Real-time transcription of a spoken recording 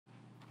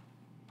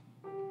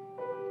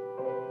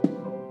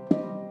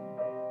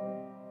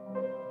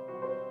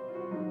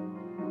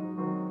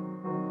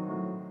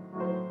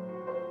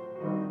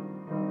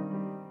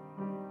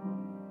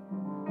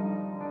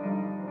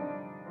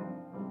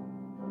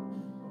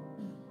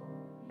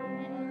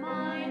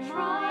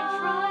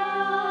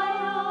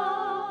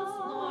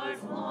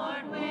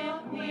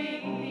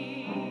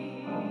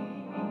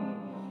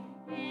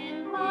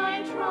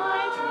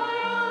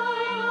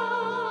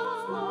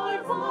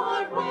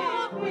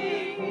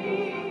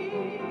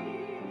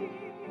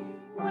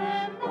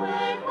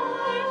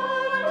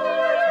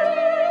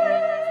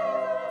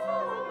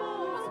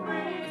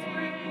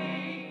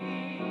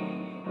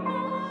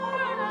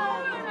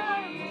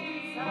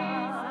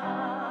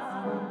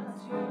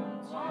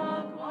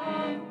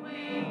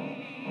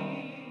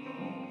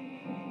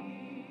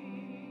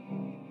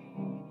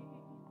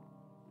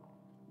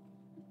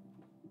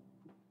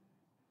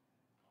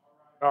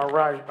All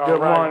right. Good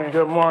morning.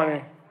 Good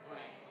morning.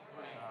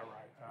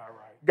 All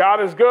right.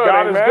 God is good.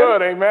 God is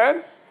good.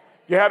 Amen.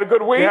 You had a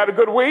good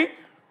week.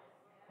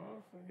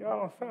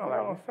 Y'all don't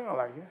sound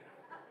like it.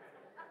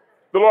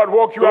 The Lord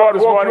woke you up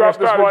this morning and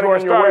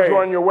started you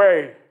on your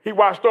way. He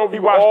watched over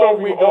you all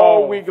week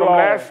long.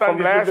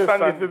 From last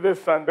Sunday to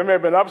this Sunday. There may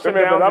have been ups and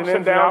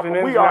downs,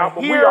 and we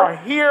are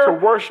here to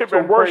worship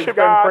and praise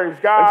God.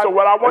 And so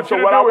what I want you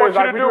to do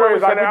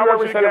is, I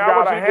want you to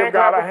give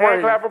God a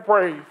hand clap of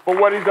praise for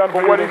what He's done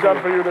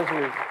for you this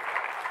week.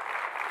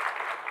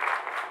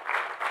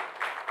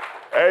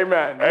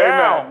 Amen.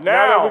 Now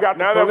that we got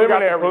the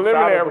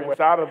preliminaries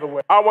out of the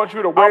way, I want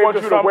you to wave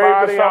to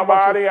somebody.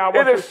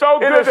 It is so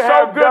good to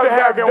have Doug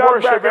back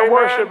and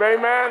worship.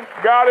 Amen.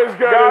 God is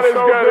good.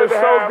 It's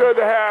so good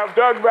to have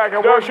Doug back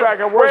and worship.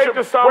 Wave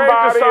to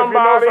somebody. If you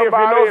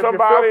know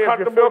somebody, if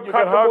you feel comfortable, you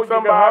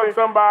can hug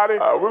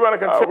somebody. We're going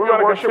to continue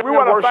to worship. We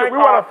want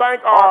to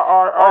thank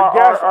our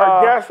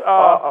guest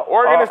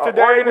organist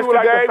today. We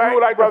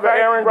would like to thank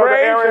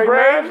Aaron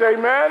Graves.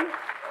 Amen.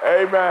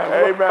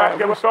 Amen.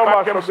 Thank him so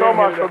much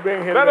for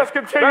being here. Let us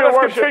continue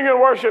to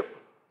worship.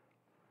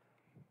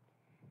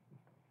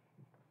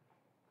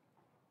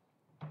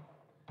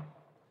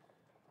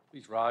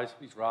 Please rise.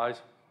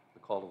 The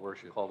call to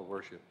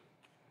worship.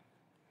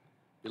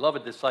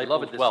 Beloved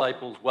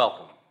disciples,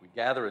 welcome. We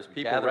gather as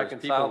people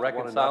reconciled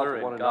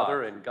to one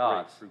another and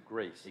God through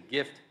grace. A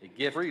gift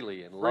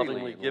freely and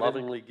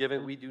lovingly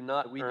given. We do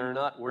not earn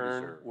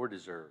or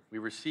deserve. We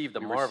receive the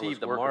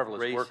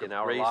marvelous work in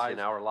our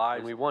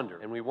lives,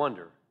 and we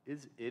wonder,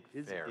 is it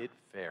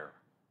fair?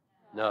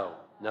 No.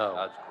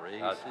 God's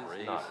grace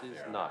is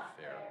not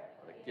fair.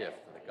 But a gift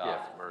of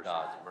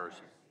God's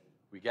mercy.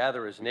 We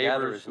gather as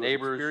neighbors who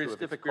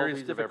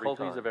experience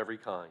difficulties of every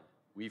kind.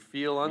 We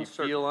feel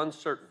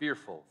uncertain,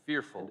 fearful,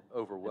 and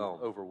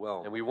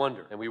overwhelmed. And we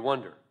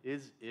wonder,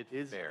 is it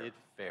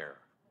fair?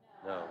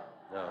 No.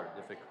 Our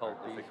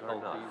difficulties are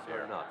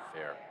not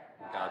fair.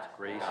 God's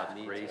grace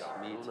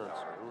meets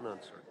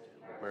uncertainty,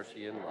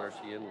 mercy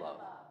and love.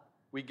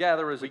 We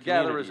gather as a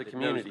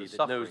community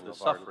that knows the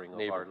suffering of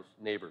our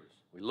neighbors.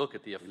 We look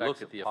at the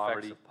effects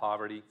of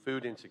poverty,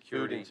 food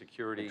insecurity,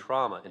 and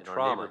trauma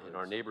in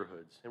our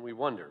neighborhoods, and we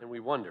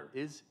wonder,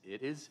 is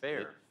it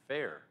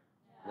fair?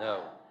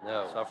 No.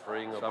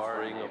 Suffering of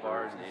our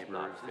neighbors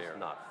is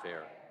not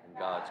fair. And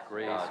God's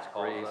grace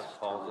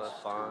calls us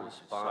to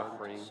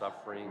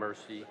suffering,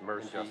 mercy,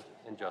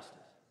 and justice.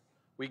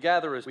 We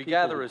gather as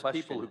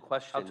people who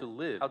question how to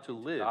live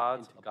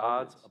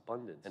God's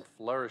abundance and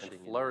flourishing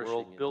in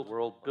a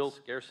world built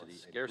scarcity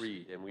and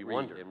greed. And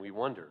we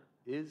wonder,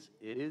 is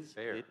it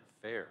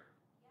fair?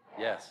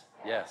 Yes.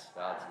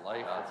 God's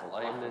life,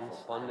 abundance,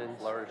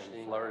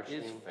 flourishing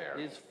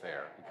is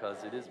fair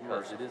because it is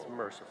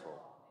merciful.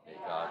 May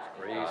God's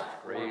grace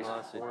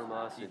form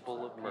us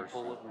people of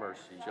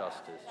mercy,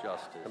 justice,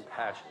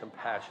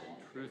 compassion,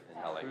 truth,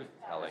 and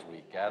telling.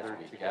 We gather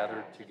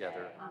together.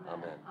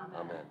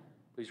 Amen.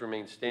 Please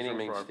remain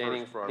standing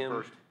for our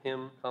first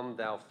hymn. Come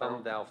thou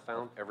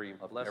fount, every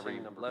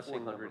blessing,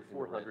 number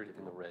 400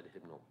 in the red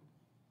hymnal.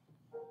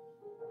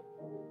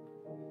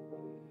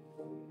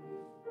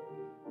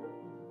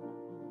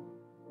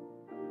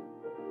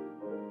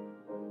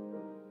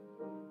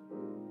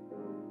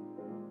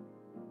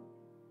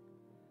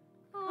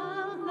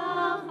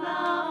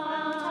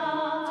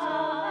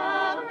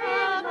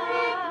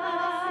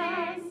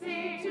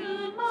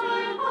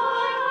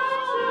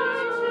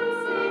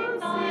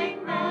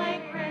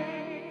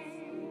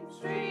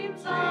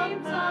 Streams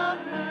of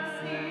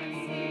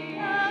mercy,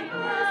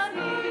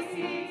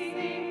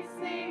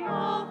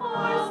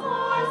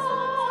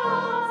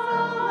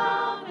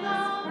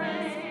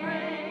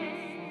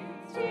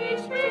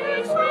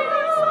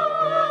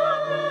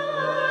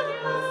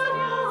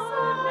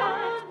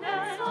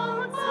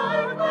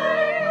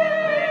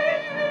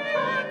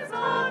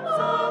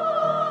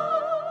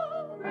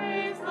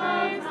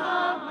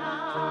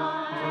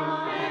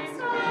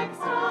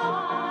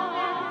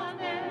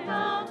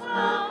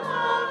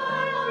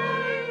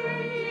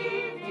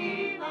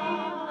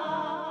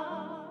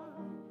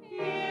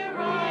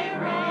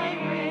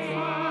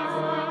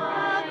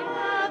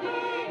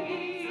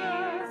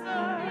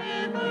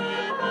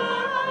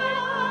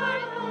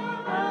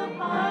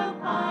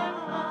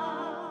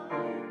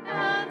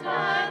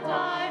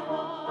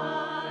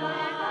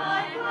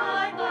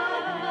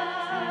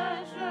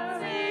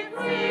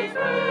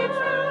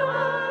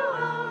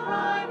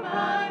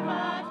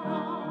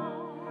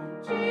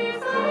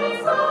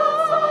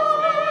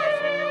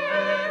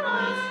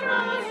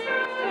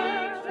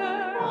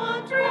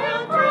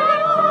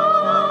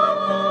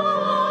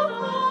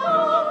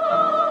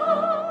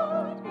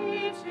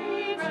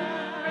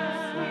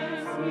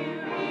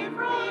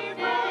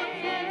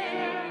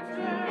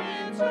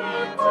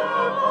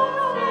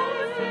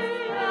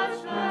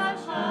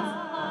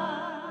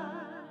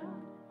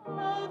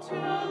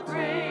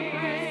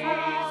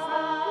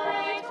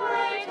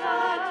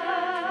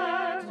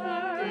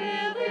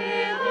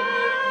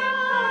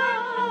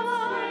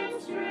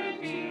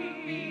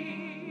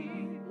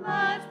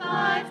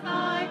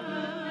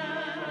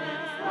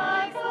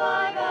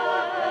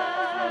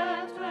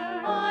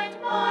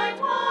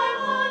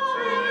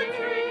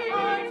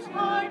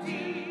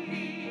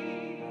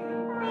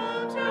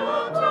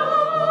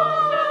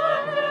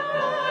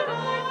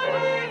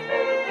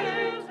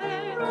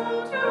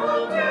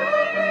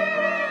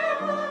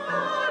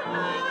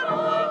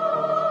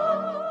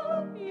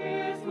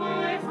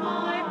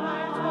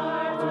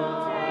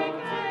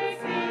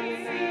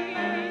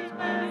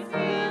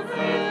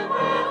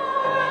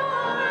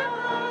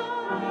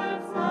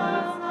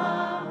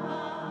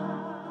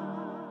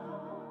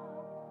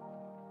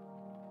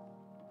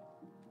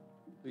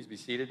 Please be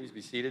seated. Please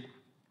be seated.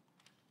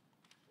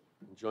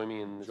 And join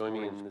me in this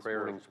morning's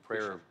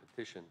prayer of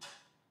petition.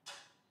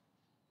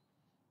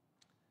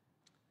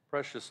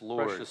 Precious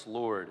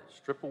Lord,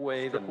 strip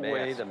away the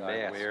mask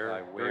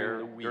I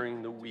wear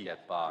during the week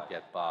to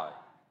get by.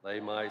 Lay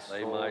my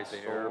soul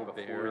bare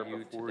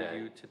before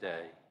you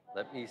today.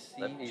 Let me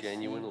see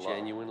genuine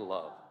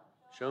love.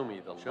 Show me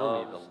the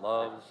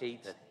love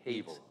that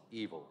hates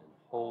evil and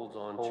holds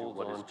on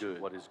to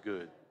what is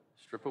good.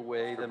 Strip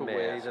away the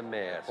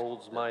mask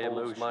holds my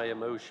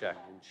emotion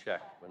in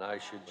check when I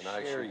should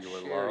share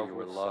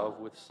your love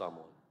with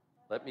someone.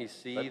 Let me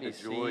see the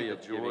joy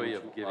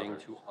of giving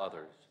to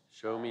others.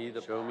 Show me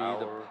the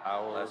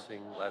power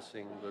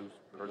blessing those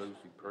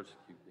who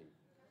persecute me.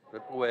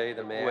 Strip away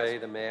the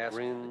mask,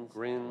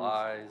 grins,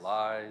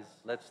 lies,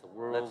 lets the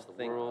world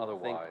think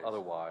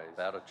otherwise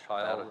about a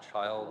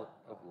child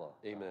of love.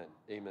 Amen.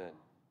 Amen.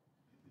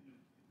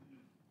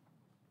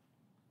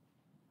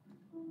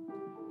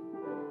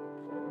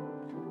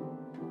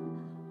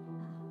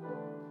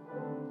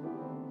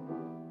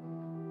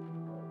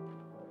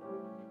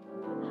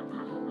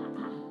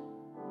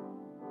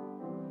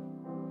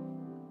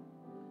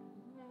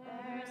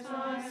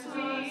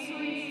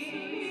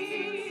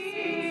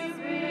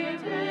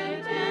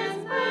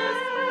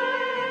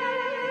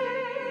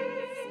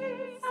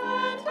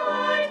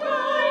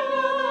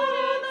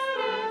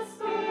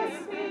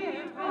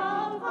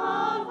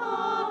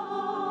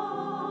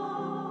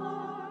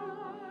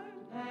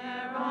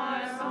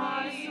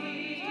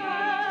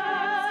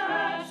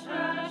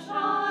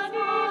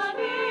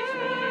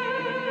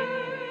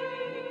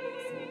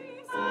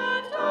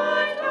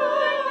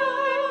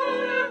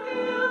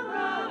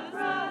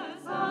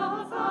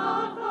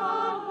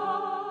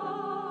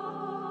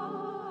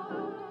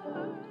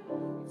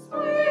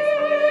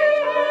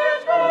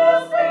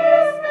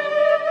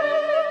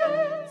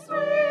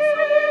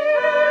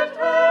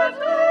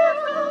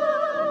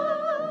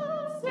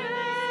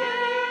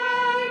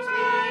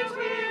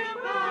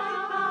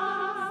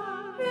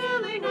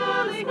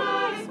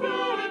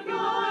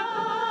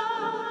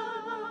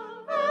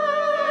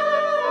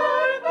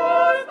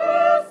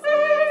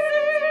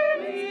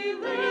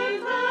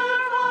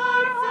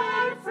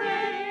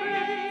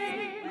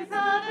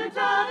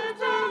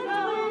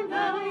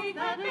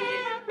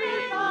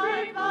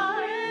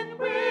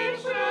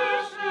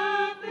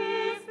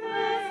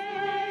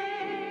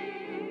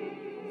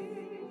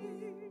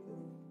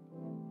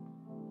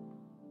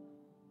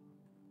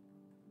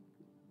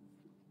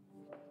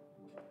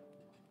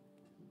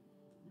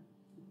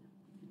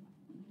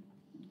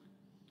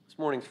 This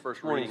morning's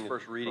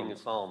first reading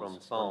is from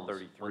Psalm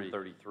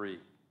 133.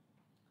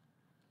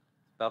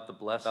 About the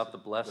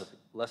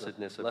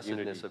blessedness of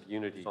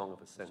unity. Song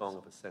of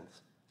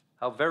Ascents.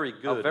 How very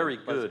good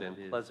and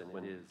pleasant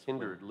when his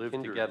kindred live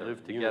together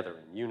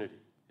in unity.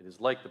 It is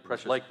like the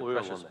precious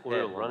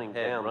oil running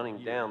down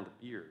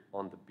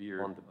the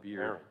beard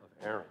of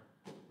Aaron,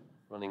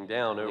 running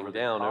down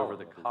over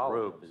the collar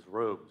of his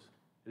robes.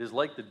 It is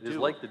like the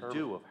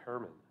dew of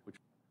Hermon, which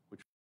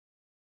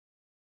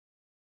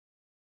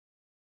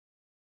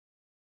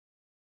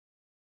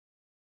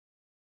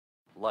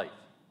life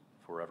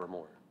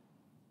forevermore.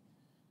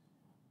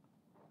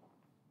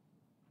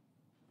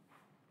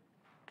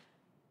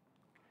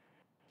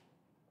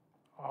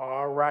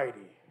 All righty.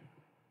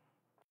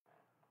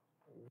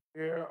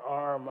 Where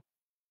are my...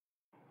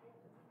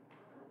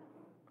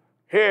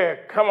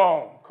 Here, come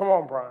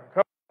on, Brian.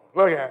 Come on.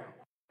 Look at him.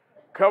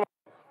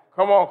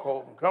 Come on,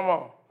 Colton. Come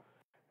on.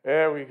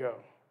 There we go.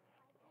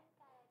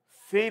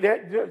 See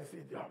that?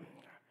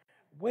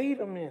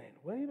 Wait a minute.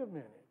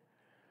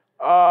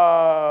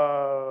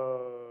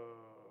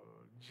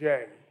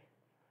 Jay,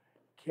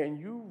 can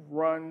you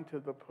run to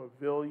the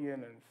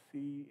pavilion and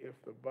see if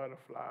the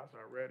butterflies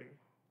are ready?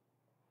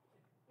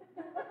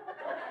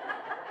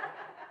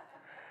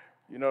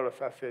 You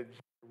notice I said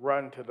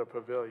run to the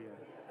pavilion.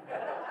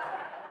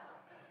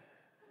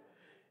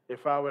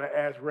 If I would have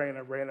asked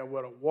Raina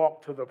would have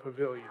walked to the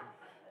pavilion.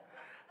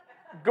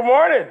 Good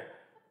morning.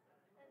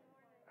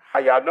 How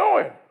y'all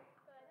doing?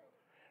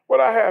 What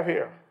I have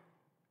here?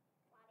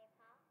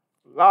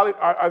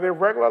 Are they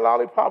regular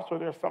lollipops or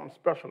there's something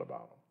special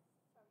about them?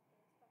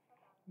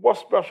 What's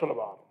special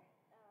about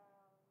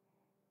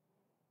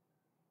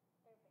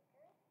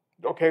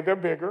them? Okay, they're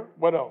bigger.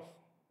 What else?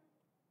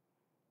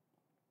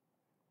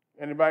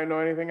 Anybody know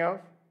anything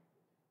else?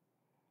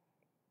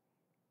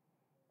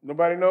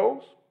 Nobody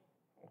knows?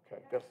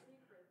 Okay,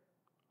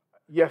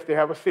 yes, they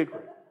have a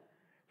secret.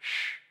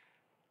 Shh,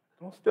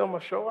 don't steal my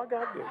show. I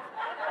got this.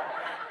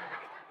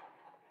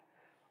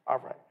 All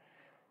right.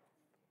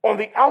 On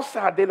the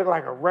outside, they look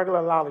like a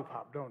regular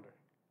lollipop, don't they?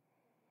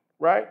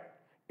 Right?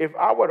 If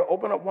I were to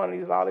open up one of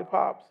these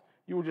lollipops,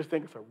 you would just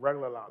think it's a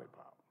regular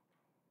lollipop.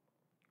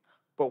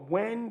 But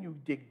when you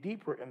dig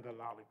deeper in the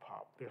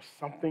lollipop, there's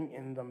something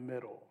in the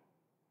middle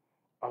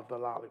of the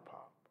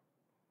lollipop.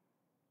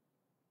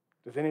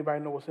 Does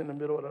anybody know what's in the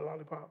middle of the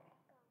lollipop?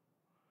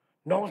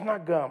 No, it's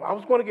not gum. I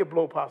was going to get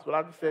blow pops, but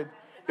I just said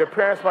your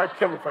parents might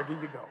kill me if I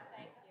give you gum.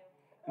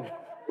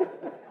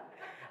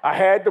 I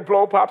had the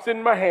blow pops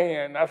in my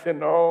hand. I said,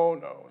 no,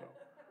 no, no.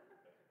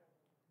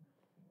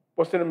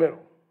 What's in the middle?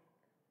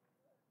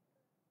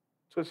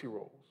 Tootsie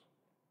Rolls.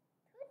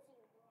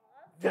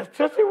 There's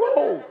Tootsie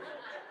Rolls.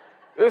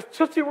 There's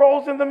Tootsie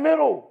Rolls in the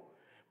middle.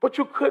 But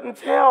you couldn't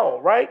tell,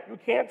 right? You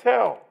can't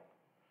tell.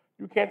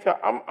 You can't tell.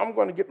 I'm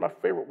going to get my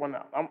favorite one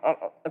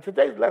out. And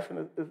today's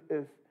lesson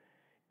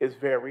is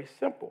very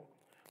simple.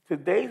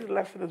 Today's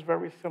lesson is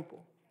very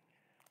simple.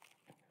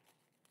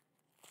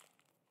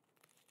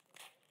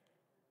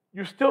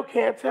 You still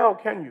can't tell,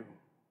 can you?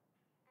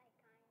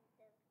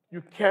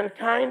 You can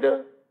kind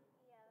of?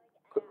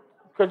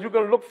 Because you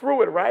can look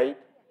through it, right?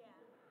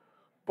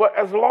 But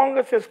as long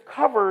as it's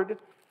covered,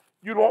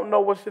 you don't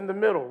know what's in the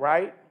middle,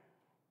 right?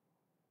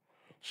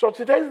 So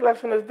today's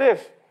lesson is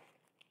this.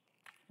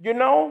 You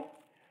know,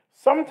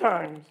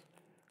 sometimes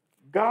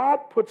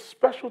God puts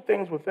special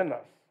things within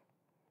us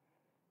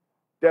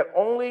that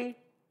only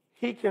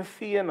He can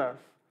see in us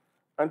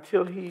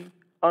until He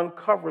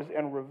uncovers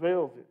and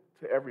reveals it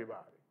to everybody.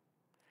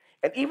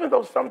 And even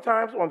though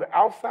sometimes on the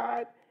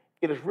outside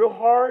it is real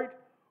hard,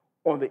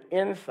 on the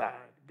inside,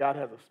 God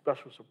has a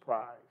special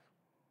surprise.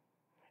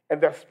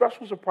 And that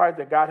special surprise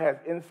that God has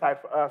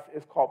inside for us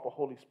is called the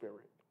Holy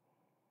Spirit.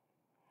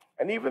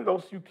 And even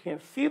though you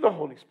can't see the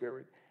Holy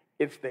Spirit,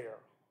 it's there.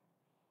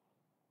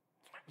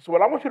 So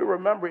what I want you to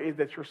remember is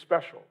that you're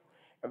special,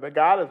 and that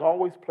God has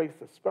always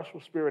placed a special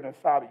spirit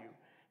inside of you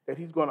that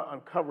He's going to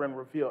uncover and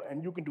reveal,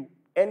 and you can do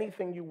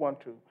anything you want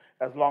to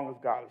as long as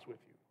God is with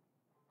you.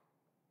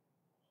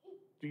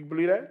 Do you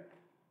believe that?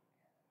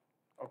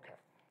 Okay.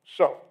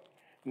 So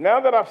now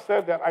that I've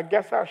said that, I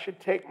guess I should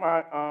take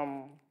my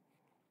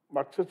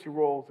my Tootsie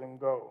Rolls and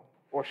go,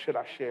 or should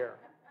I share?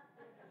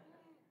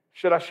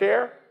 Should I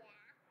share?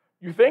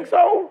 You think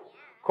so?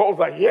 Cole's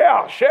like, yeah,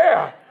 I'll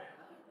share.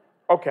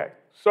 Okay,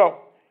 so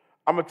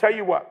I'm going to tell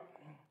you what.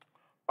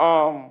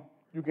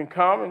 You can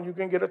come and you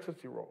can get a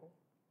Tootsie Roll.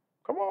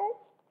 Come on.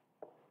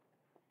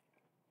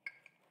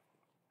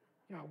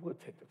 Y'all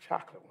would take the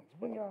chocolate ones,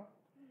 wouldn't y'all?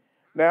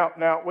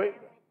 Now, wait.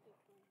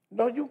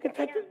 No, you can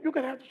take it. You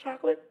can have the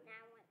chocolate.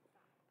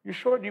 You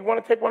sure? Do you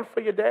want to take one for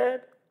your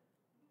dad?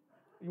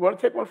 You want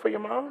to take one for your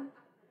mom?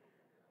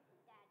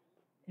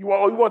 You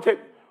want to take,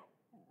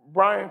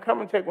 Brian, come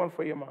and take one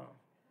for your mom.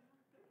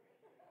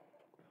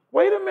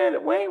 Wait a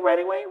minute, we ain't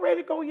ready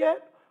to go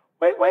yet.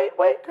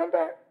 Wait, come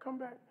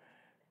back.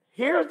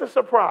 Here's the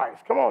surprise.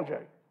 Come on,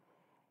 Jay.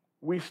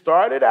 We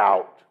started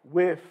out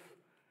with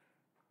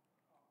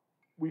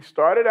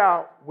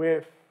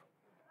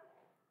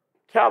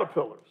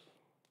caterpillars.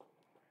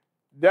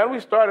 Then we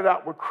started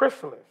out with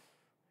chrysalis.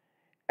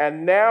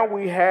 And now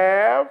we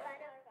have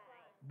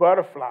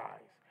butterflies.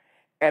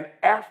 And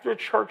after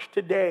church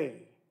today,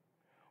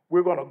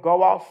 we're going to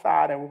go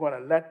outside and we're going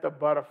to let the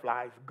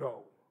butterflies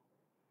go.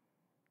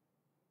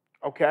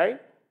 Okay?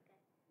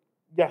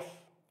 Yes.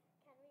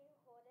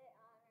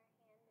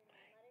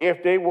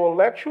 If they will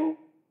let you,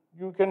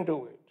 you can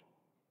do it.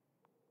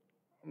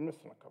 I'm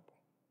missing a couple.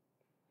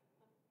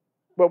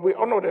 But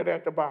no, they're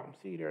at the bottom.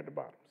 See, they're at the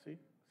bottom. See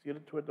the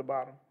two at the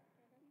bottom.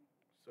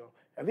 So,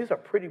 and these are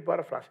pretty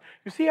butterflies.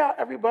 You see how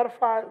every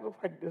butterfly looks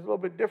like it's a little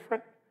bit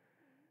different?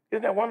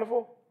 Isn't that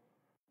wonderful?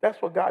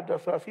 That's what God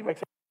does to us. He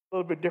makes it a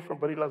little bit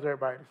different, but He loves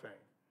everybody the same.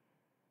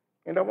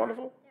 Isn't that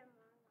wonderful?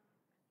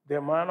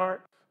 They're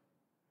monarchs.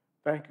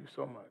 Thank you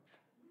so much.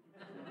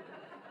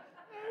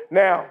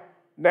 Now,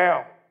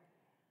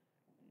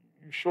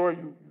 you sure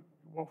you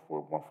want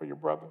one for your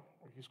brother?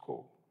 He's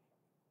cool.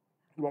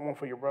 You want one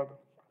for your brother?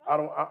 I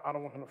don't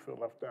want him to feel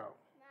left out.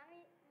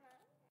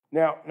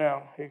 Now,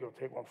 here you go.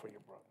 Take one for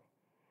your brother.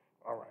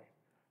 All right.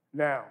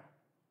 Now,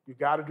 you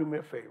got to do me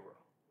a favor.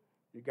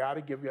 You got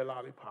to give your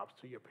lollipops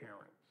to your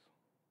parents,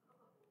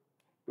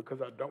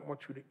 because I don't want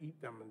you to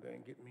eat them and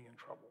then get me in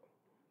trouble.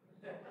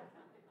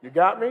 You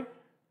got me?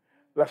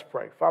 Let's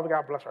pray. Father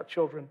God, bless our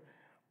children.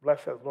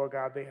 Bless us, Lord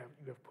God. You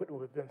have put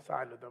within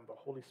inside of them the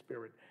Holy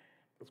Spirit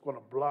that's going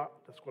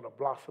to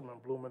blossom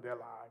and bloom in their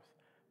lives.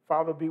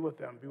 Father, be with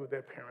them, be with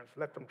their parents.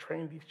 Let them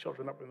train these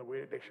children up in the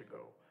way that they should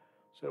go,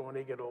 so that when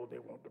they get old, they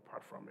won't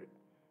depart from it.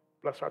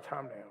 Bless our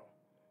time now.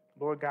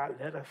 Lord God,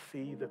 let us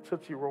see the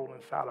Tootsie Roll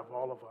inside of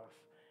all of us,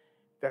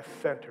 that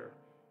center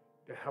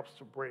that helps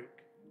to break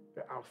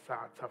the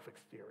outside tough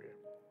exterior.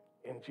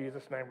 In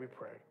Jesus' name we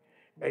pray.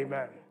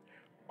 Amen.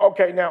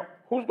 Okay, now,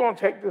 who's going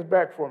to take this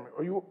back for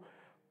me?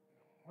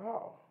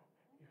 Wow.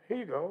 Here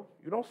you go.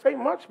 You don't say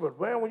much, but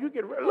man, when you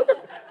get ready, look at,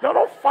 no,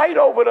 don't fight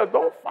over this.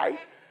 Don't fight.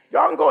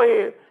 Y'all can go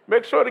ahead.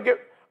 Make sure to get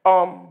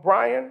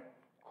Brian,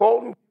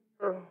 Colton,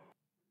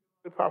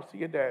 the pops to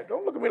your dad.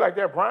 Don't look at me like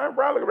that, Brian.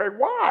 Brian, look at me.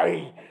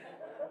 Why?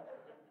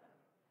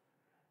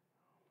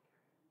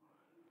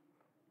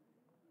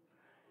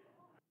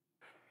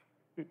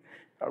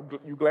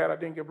 You glad I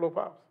didn't get blow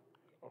pops?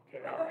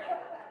 Okay, all right.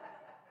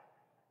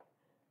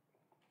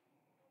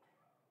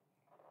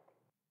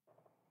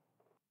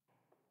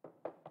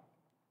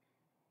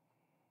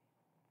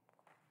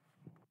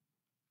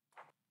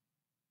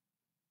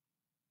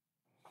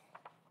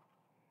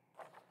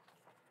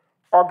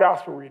 Our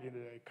gospel reading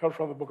today comes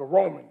from the book of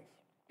Romans,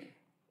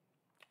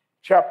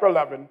 chapter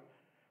 11,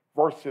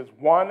 verses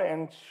 1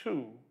 and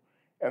 2,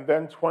 and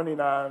then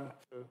 29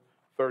 to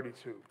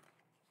 32. As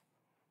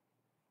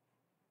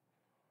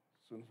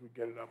soon as we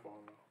get it up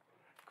on them.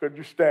 Could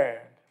you stand?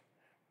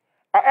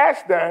 I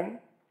asked then,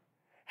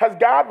 has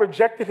God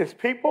rejected his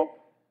people?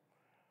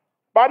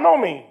 By no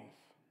means.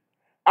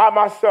 I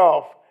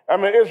myself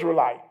am an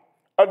Israelite,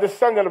 a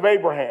descendant of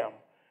Abraham,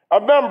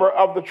 a member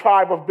of the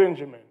tribe of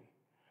Benjamin.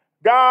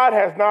 God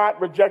has not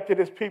rejected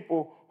his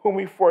people whom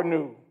he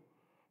foreknew.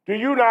 Do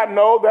you not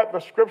know that the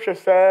scripture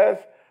says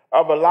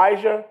of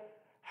Elijah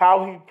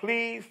how he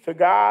pleads to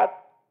God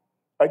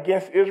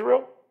against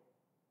Israel?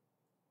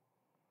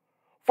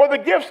 For the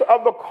gifts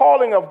of the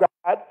calling of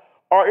God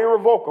are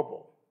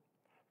irrevocable.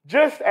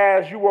 Just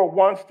as you were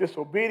once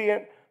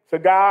disobedient to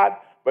God,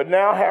 but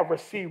now have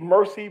received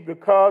mercy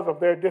because of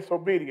their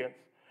disobedience,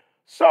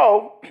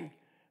 so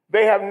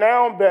they have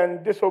now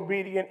been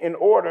disobedient in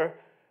order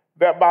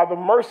that by the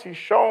mercy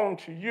shown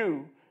to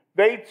you,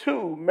 they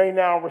too may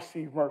now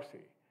receive mercy.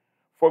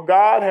 For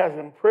God has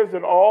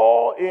imprisoned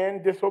all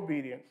in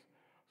disobedience,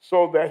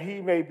 so that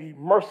he may be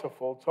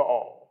merciful to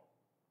all.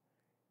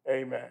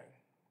 Amen.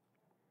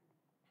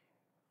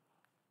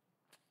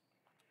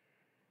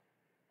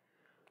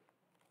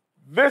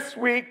 This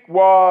week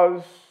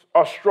was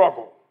a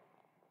struggle.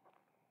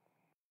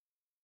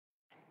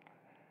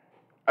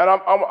 And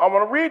I'm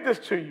going to read this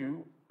to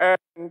you, and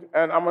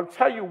I'm going to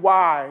tell you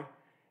why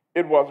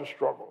it was a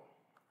struggle.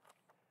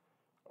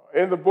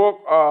 In the book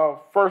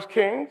of 1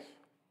 Kings,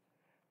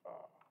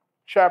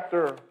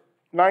 chapter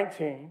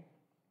 19,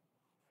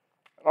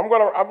 I'm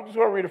just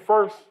going to read the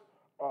first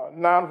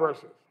 9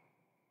 verses.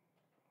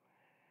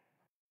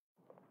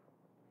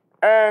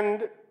 And,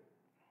 wait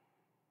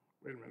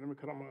a minute, let me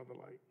cut on my other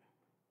light.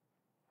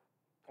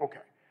 Okay.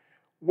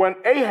 When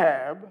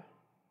Ahab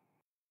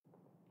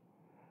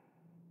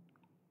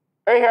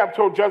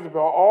told Jezebel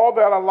all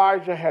that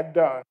Elijah had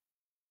done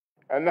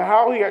and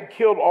how he had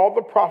killed all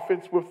the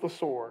prophets with the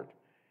sword,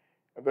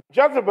 and then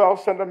Jezebel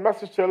sent a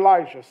message to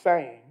Elijah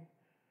saying,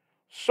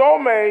 so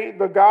may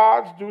the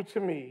gods do to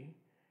me,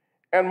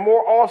 and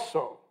more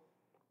also,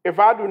 if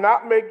I do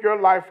not make your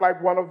life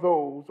like one of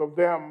those of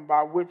them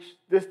by which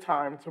this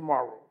time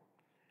tomorrow.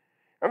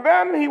 And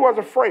then he was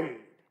afraid,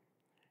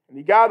 and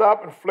he got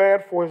up and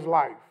fled for his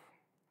life,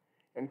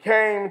 and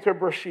came to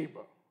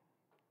Beersheba,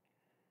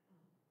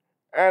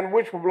 and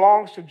which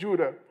belongs to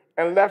Judah,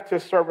 and left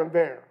his servant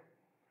there.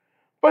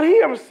 But he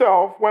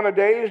himself went a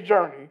day's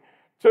journey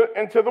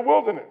into the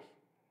wilderness,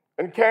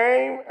 and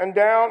came and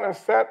down and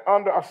sat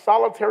under a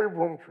solitary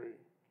broom tree.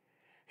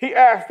 He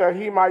asked that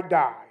he might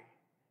die.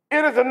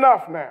 It is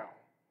enough now,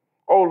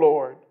 O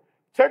Lord,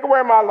 take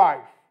away my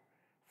life,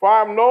 for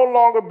I am no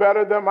longer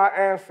better than my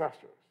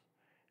ancestors.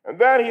 And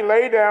then he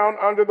lay down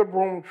under the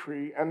broom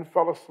tree and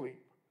fell asleep.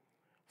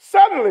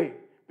 Suddenly,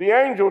 the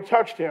angel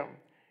touched him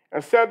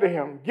and said to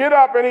him, get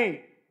up and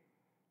eat.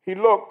 He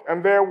looked,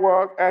 and there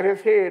was at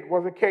his head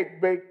was a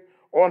cake baked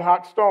on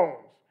hot stones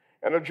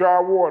and a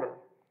jar of water.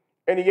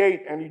 And he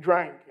ate and he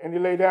drank, and he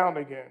lay down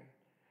again.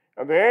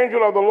 And the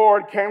angel of the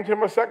Lord came to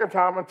him a second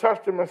time and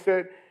touched him and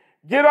said,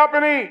 get up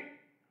and eat,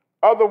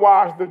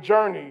 otherwise the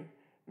journey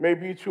may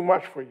be too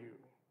much for you.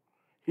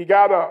 He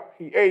got up,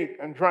 he ate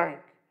and drank,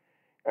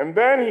 and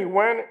then he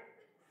went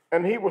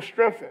and he was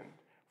strengthened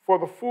for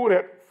the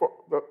food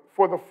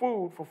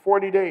for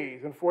 40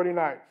 days and 40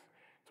 nights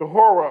to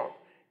Horeb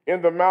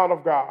in the mount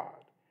of God.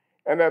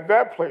 And at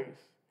that place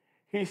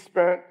he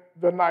spent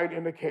the night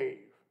in the cave.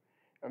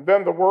 And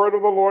then the word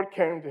of the Lord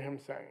came to him,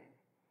 saying,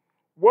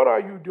 what are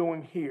you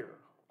doing here,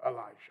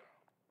 Elijah?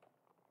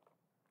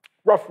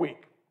 Rough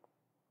week.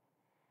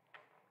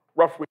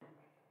 Rough week.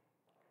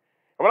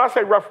 And when I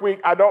say rough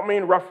week, I don't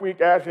mean rough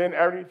week as in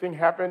everything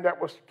happened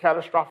that was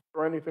catastrophic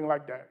or anything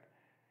like that.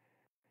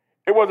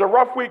 It was a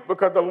rough week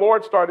because the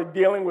Lord started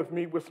dealing with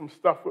me with some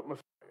stuff with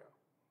Messiah.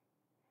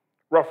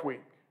 Rough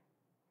week.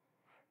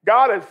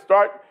 God has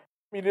started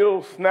me these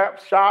little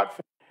snapshots,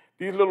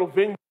 these little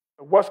vignettes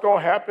of what's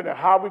going to happen and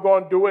how we're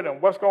going to do it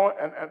and what's going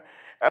and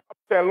I'm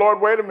saying,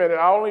 Lord, wait a minute,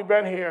 I've only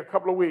been here a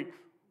couple of weeks.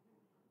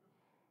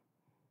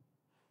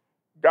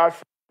 God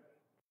said,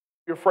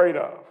 you're afraid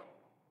of.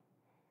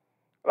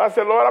 And I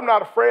said, Lord, I'm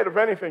not afraid of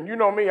anything. You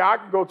know me, I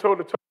can go toe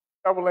to toe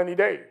with the devil any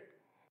day.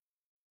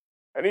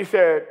 And he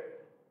said,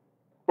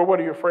 but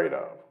what are you afraid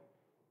of?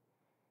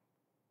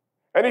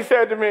 And he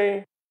said to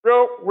me,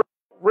 real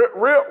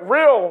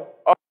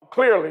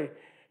clearly,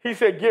 he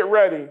said, get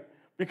ready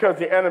because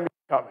the enemy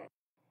is coming.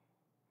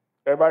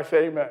 Everybody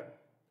say amen.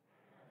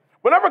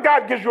 Whenever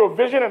God gives you a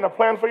vision and a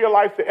plan for your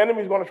life, the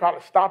enemy is going to try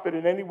to stop it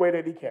in any way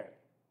that he can.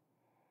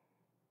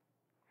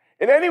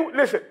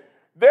 Listen,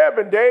 there have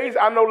been days,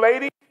 I know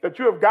ladies, that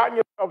you have gotten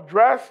yourself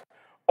dressed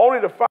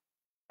only to find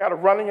you got a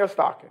run in your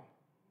stocking.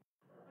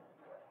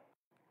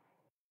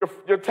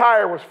 Your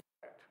tire was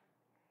flat.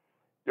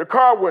 Your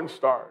car wouldn't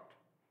start.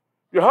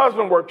 Your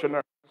husband worked your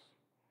nerves.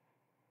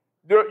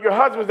 Your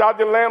husband's out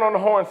there laying on the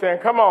horn saying,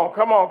 come on,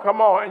 come on,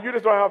 come on, and you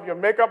just don't have your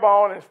makeup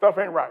on and stuff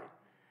ain't right.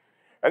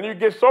 And you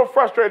get so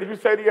frustrated, you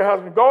say to your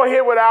husband, go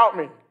ahead without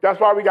me. That's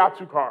why we got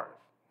 2 cars.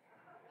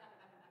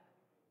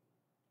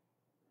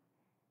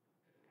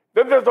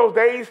 Then there's those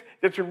days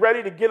that you're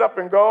ready to get up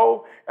and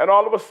go, and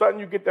all of a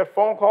sudden you get that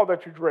phone call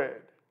that you dread.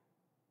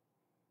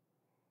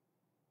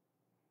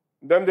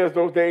 Then there's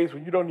those days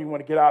when you don't even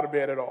want to get out of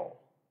bed at all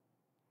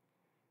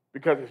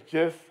because it's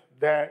just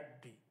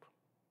that deep.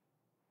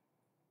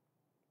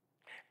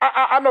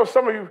 I know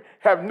some of you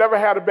have never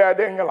had a bad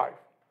day in your life.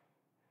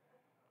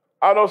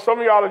 I know some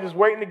of y'all are just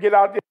waiting to get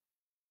out there,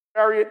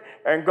 marry it,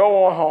 and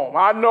go on home.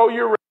 I know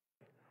you're ready.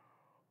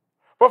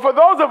 But for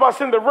those of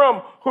us in the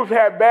room who've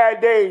had bad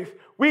days,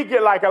 we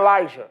get like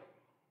Elijah.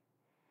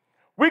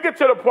 We get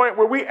to the point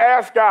where we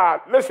ask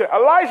God. Listen,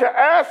 Elijah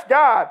asked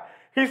God.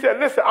 He said,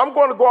 listen, I'm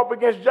going to go up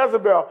against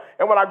Jezebel.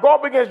 And when I go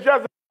up against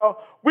Jezebel,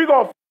 we're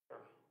going to fight her.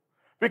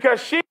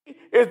 Because she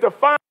is the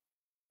final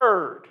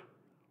word.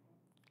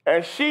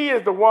 And she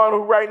is the one who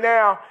right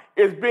now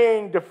is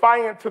being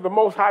defiant to the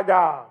Most High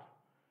God.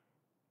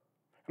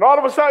 And all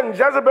of a sudden,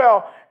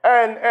 Jezebel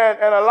and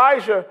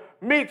Elijah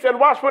meets. And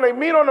watch, when they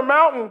meet on the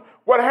mountain,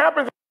 what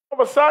happens is all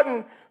of a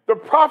sudden, the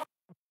prophet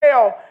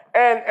Baal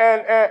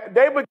and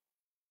they begin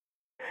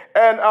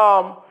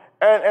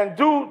and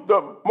do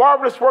the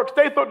marvelous works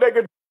they thought they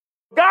could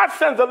do. God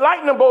sends a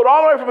lightning bolt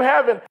all the way from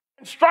heaven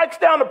and strikes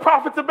down the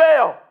prophets of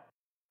Baal.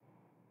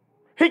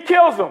 He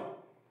kills them,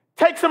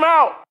 takes them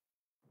out.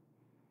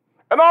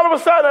 And all of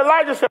a sudden,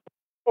 Elijah said,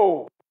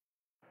 oh,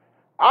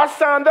 I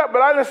signed up,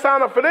 but I didn't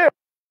sign up for this.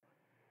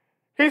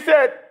 He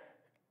said,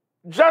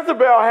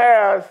 Jezebel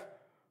has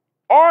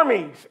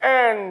armies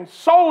and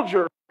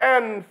soldiers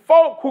and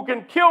folk who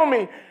can kill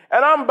me,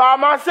 and I'm by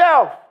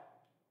myself.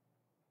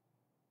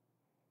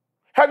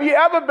 Have you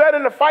ever been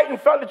in a fight and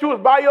felt that you was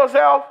by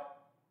yourself?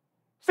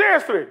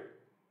 Seriously.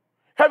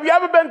 Have you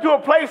ever been to a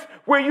place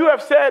where you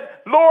have said,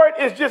 Lord,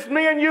 it's just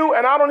me and you,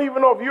 and I don't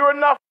even know if you're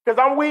enough because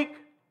I'm weak?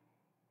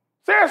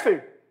 Seriously.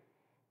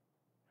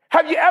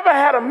 Have you ever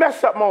had a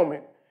mess-up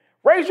moment?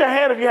 Raise your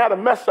hand if you had a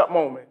mess-up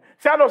moment.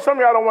 See, I know some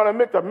of y'all don't want to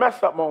admit the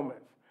mess-up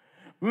moments.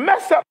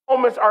 Mess-up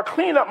moments are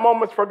clean-up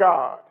moments for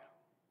God.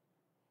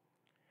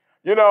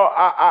 You know,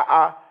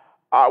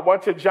 I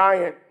went to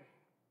Giant,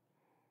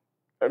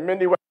 and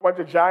Mindy went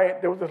to Giant.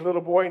 There was this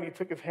little boy, and he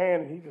took his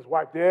hand, and he just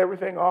wiped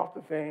everything off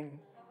the thing.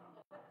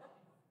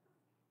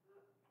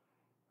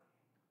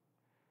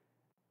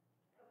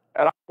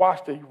 And I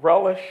watched the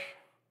relish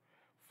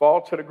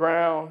fall to the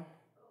ground.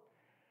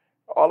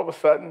 All of a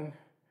sudden,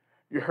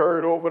 you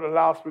heard over the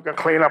loudspeaker,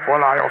 clean up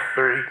on aisle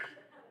 3.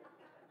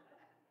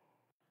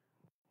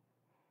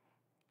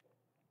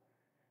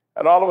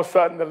 And all of a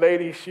sudden, the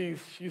lady,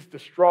 she's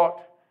distraught.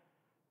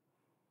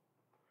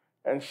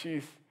 And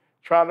she's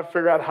trying to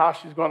figure out how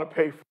she's going to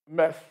pay for the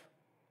mess.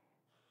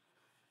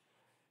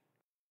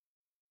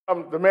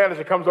 The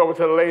manager comes over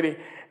to the lady,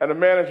 and the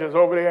manager is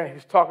over there, and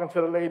he's talking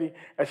to the lady,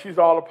 and she's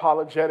all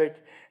apologetic,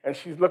 and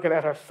she's looking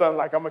at her son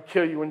like, I'm going to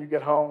kill you when you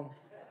get home.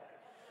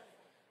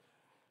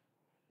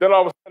 Then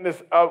all of a sudden,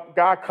 this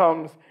guy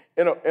comes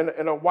in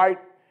a white,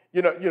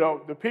 you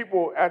know, the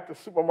people at the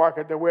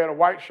supermarket, they're wearing the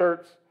white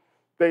shirts,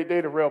 they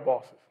the real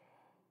bosses.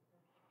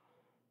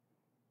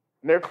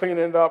 And they're cleaning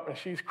it up, and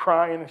she's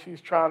crying, and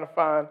she's trying to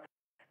find,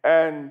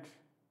 and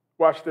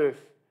watch this,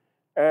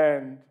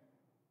 and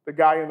the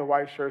guy in the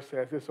white shirt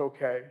says, it's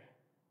okay.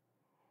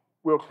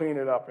 We'll clean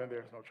it up, and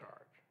there's no charge.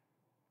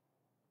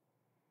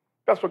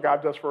 That's what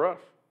God does for us.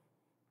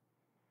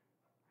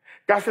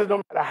 God says,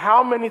 no matter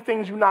how many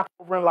things you knock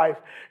over in life,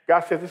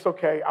 God says, it's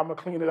okay, I'm going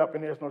to clean it up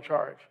and there's no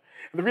charge.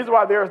 And the reason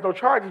why there is no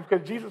charge is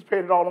because Jesus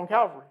paid it all on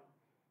Calvary.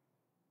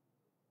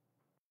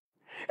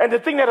 And the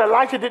thing that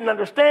Elijah didn't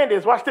understand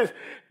is, watch this,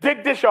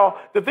 dig this, y'all.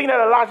 The thing that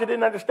Elijah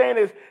didn't understand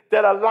is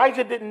that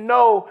Elijah didn't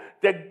know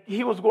that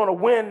he was going to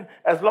win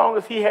as long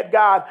as he had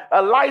God.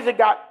 Elijah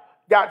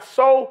got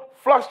so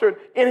flustered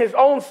in his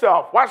own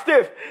self, watch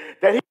this,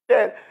 that he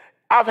said,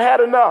 I've had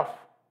enough.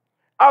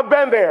 I've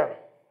been there.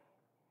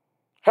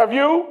 Have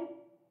you?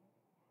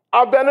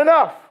 I've been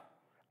enough.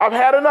 I've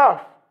had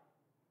enough.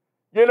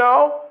 You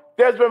know,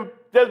 there's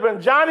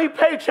been Johnny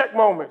Paycheck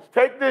moments.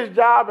 Take this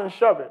job and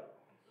shove it.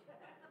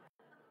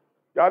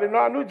 Y'all didn't know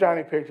I knew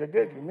Johnny Paycheck,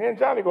 did you? Me and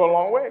Johnny go a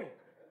long way.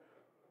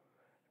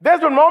 There's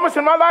been moments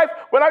in my life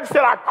when I just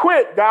said, I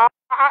quit, God.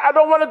 I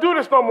don't want to do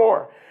this no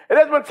more. And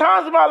there's been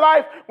times in my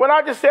life when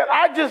I just said,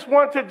 I just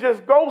want to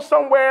just go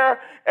somewhere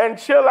and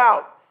chill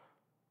out.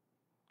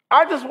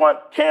 I just want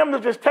Cam to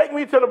just take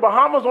me to the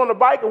Bahamas on the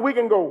bike and we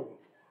can go.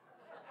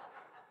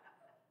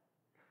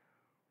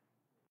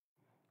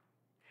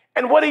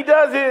 And what he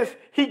does is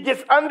he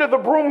gets under the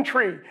broom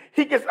tree.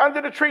 He gets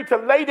under the tree to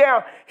lay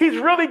down. He's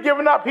really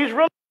giving up. He's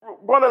really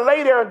going to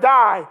lay there and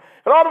die.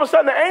 And all of a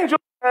sudden the angel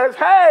says,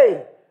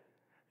 hey,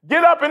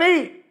 get up and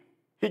eat.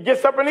 He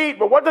gets up and eats,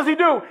 but what does he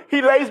do?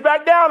 He lays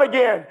back down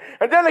again.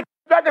 And then he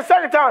comes back a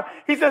second time.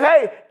 He says,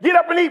 hey, get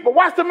up and eat. But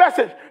what's the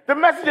message? The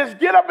message is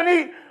get up and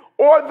eat,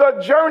 or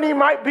the journey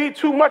might be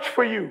too much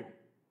for you.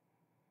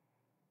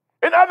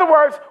 In other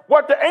words,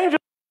 what the angel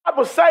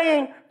was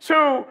saying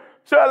to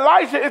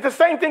Elijah is the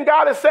same thing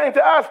God is saying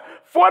to us.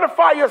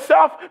 Fortify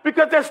yourself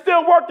because there's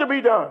still work to be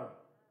done.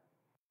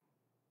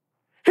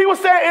 He was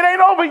saying it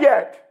ain't over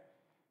yet.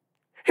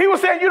 He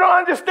was saying, you don't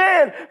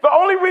understand. The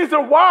only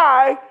reason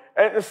why,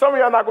 and some of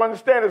y'all are not going to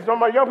understand this, some of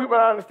my young people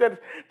don't understand this.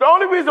 The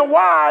only reason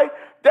why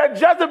that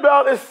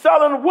Jezebel is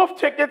selling wolf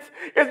tickets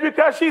is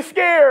because she's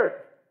scared.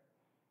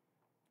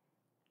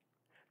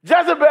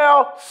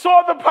 Jezebel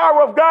saw the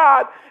power of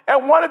God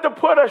and wanted to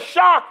put a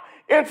shock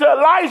into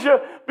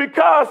Elijah,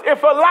 because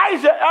if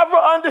Elijah ever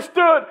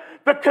understood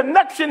the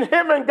connection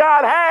him and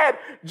God had,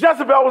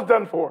 Jezebel was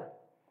done for.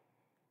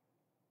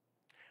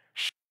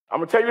 I'm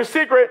going to tell you a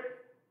secret.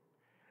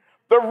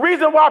 The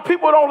reason why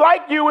people don't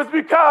like you is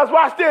because,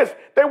 watch this,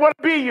 they want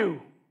to be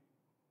you.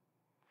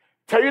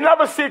 Tell you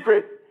another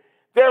secret.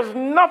 There's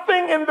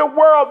nothing in the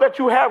world that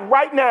you have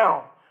right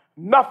now,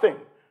 nothing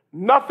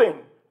in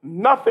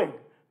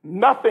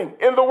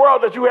the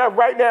world that you have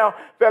right now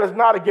that is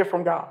not a gift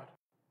from God.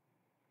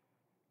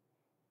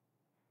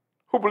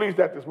 Who believes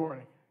that this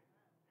morning?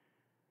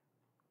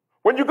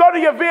 When you go to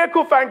your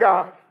vehicle, thank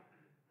God.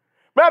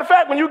 Matter of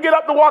fact, when you get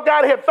up to walk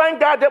out of here, thank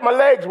God that my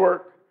legs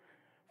work.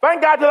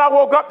 Thank God that I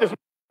woke up this morning.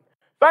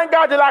 Thank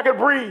God that I could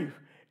breathe.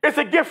 It's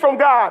a gift from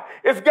God.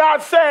 It's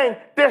God saying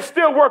there's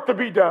still work to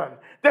be done.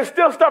 There's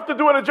still stuff to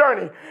do in the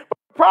journey. But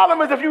the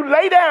problem is, if you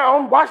lay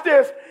down, watch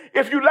this,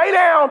 if you lay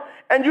down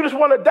and you just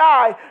want to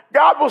die,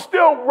 God will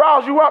still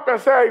rouse you up and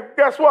say,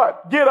 guess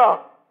what? Get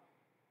up.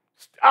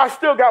 I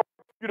still got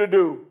work for you to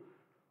do.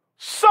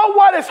 So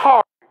what is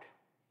hard?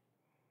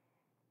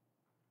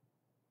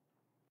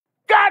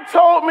 God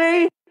told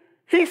me,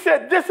 he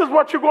said, this is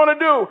what you're going to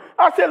do.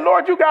 I said,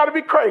 Lord, you got to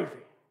be crazy.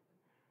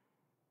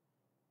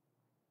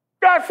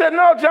 God said,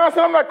 no,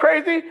 Johnson, I'm not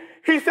crazy.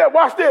 He said,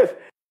 watch this.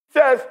 He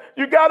says,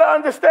 you got to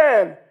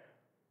understand.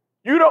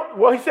 He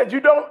said, you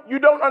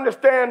don't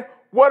understand.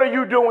 What are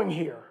you doing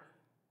here?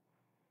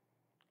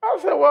 I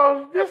said,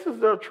 well, this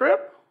is a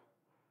trip.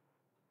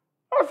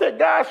 I said,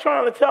 God's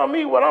trying to tell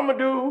me what I'm going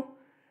to do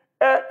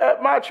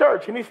at my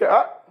church. And he said,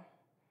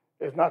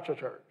 it's not your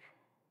church.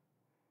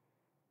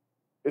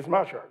 It's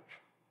my church.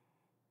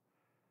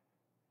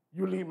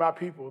 You lead my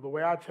people the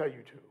way I tell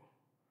you to.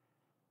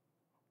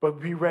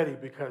 But be ready,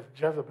 because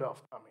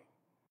Jezebel's coming.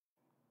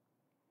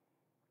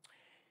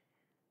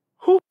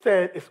 Who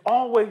said it's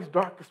always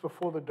darkest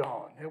before the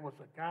dawn? There was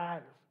a guy,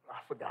 I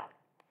forgot.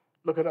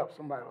 Look it up.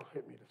 Somebody will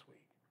hit me this week.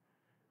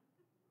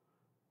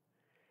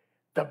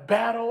 The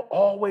battle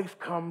always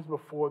comes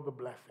before the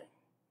blessing.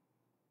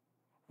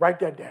 Write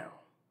that down.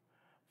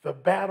 The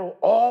battle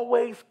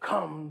always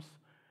comes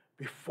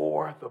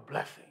before the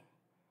blessing.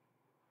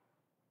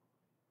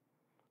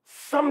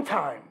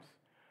 Sometimes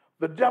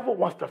the devil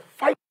wants to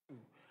fight you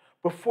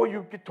before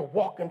you get to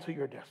walk into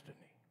your destiny.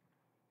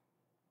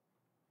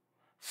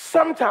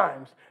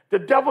 Sometimes the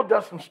devil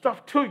does some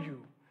stuff to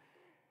you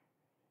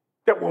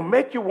that will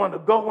make you want to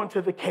go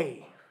into the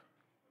cave.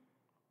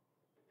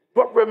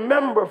 But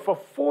remember, for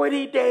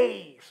 40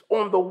 days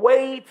on the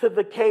way to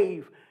the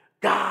cave,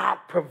 God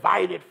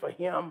provided for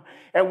him.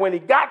 And when he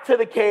got to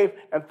the cave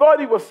and thought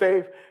he was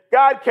safe,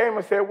 God came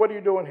and said, what are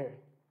you doing here?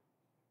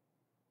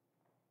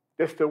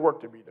 There's still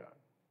work to be done.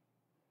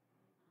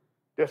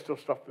 There's still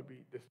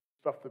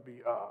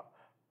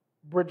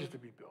bridges to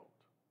be built.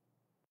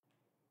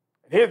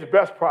 And here's the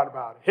best part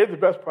about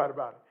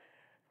it.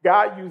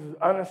 God uses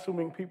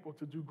unassuming people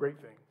to do great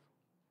things.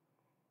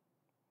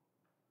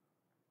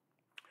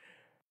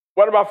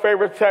 One of my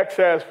favorite texts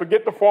says,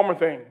 forget the former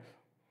things.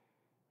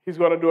 He's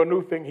going to do a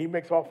new thing. He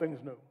makes all things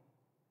new.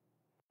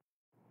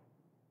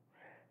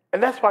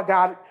 And that's why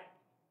God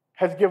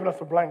has given us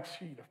a blank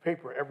sheet of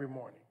paper every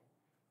morning.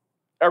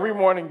 Every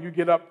morning you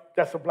get up,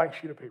 that's a blank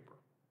sheet of paper.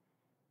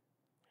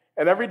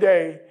 And every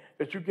day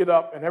that you get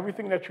up and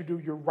everything that you do,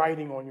 you're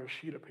writing on your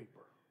sheet of paper.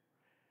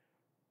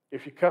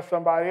 If you cut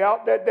somebody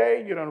out that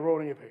day, you done wrote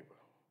on your paper.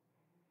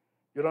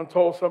 You done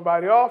told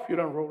somebody off, you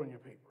done wrote on your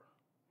paper.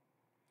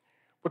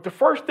 But the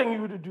first thing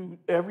you to do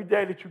every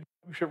day that you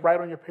should write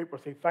on your paper,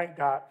 say, thank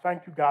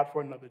you, God,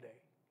 for another day.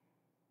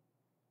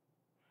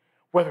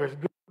 Whether it's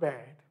good or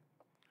bad,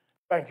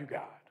 thank you,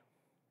 God.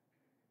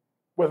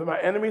 Whether my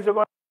enemies are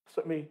going to mess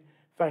with me,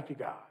 thank you,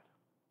 God.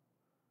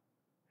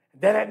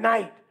 And then at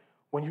night,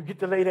 when you get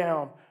to lay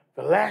down,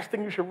 the last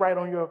thing you should write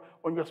on your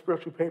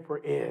spiritual paper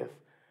is,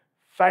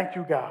 thank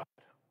you, God,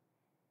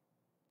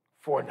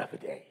 for another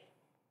day.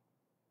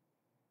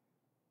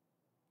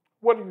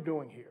 What are you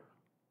doing here?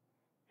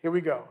 Here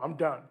we go. I'm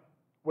done.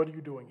 What are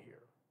you doing here?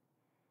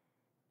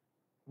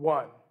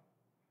 1,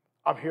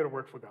 I'm here to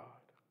work for God.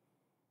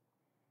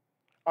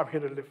 I'm here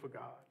to live for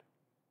God.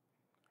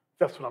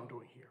 That's what I'm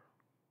doing here.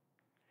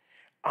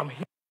 I'm here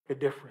to make a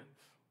difference.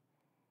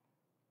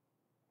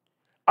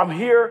 I'm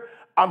here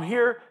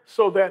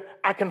so that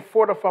I can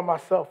fortify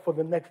myself for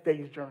the next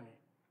day's journey.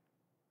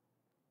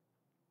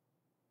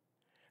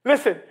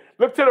 Listen,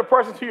 look to the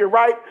person to your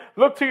right,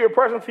 look to your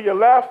person to your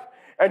left,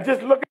 and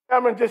just look at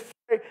them and just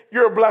say,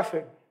 you're a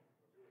blessing.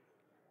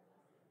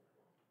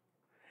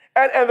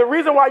 And the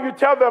reason why you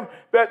tell them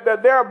that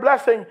they're a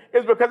blessing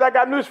is because I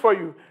got news for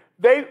you.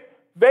 They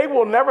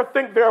will never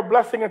think they're a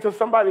blessing until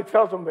somebody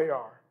tells them they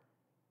are.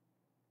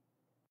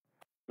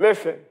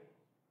 Listen,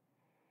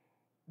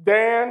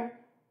 Dan,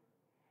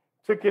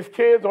 took his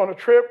kids on a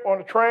trip on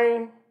a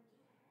train.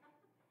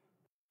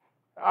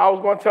 I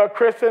was going to tell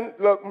Kristen,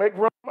 look, make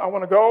room, I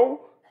want to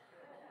go.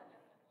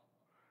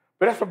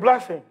 But that's a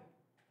blessing.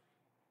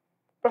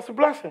 That's a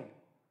blessing.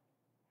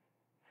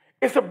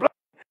 It's a blessing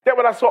that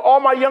when I saw all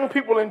my young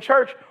people in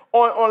church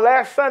on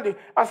last Sunday,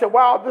 I said,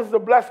 wow, this is a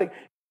blessing.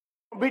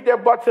 Beat their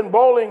butts in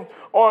bowling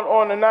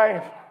on the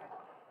 9th.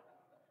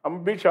 I'm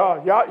going to beat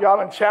y'all. Y'all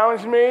done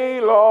challenged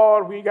me.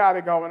 Lord, we got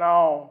it going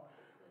on.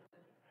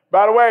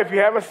 By the way, if you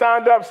haven't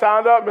signed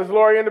up. Miss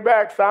Lori in the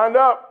back, signed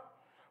up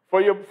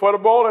for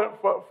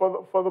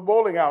the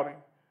bowling outing.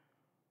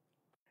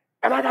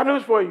 And I got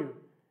news for you.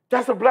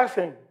 That's a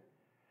blessing.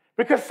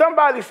 Because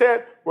somebody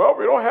said, well,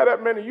 we don't have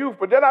that many youth.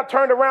 But then I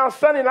turned around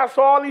Sunday and I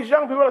saw all these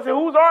young people. I said,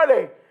 whose are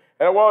they?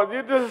 And well,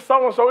 this is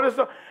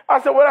so-and-so.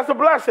 I said, well, that's a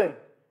blessing.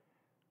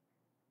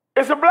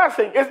 It's a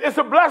blessing. It's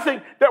a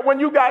blessing that when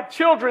you got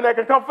children that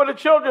can come for the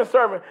children's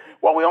sermon.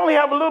 Well, we only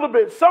have a little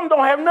bit. Some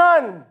don't have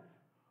none.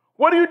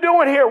 What are you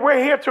doing here?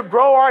 We're here to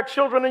grow our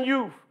children and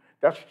youth.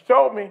 That's what you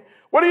told me.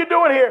 What are you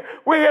doing here?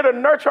 We're here to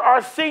nurture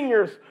our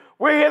seniors.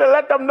 We're here to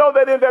let them know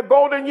that in their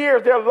golden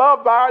years, they're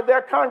loved by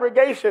their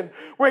congregation.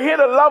 We're here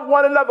to love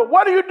one another.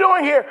 What are you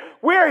doing here?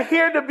 We're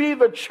here to be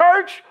the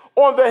church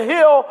on the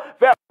hill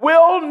that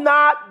will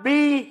not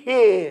be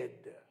hid.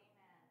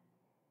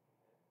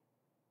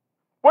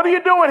 What are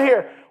you doing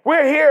here?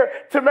 We're here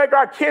to make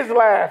our kids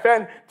laugh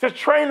and to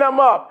train them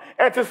up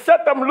and to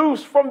set them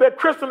loose from their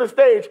chrysalis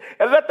stage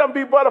and let them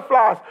be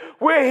butterflies.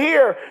 We're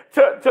here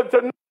to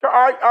nurture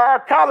our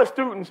college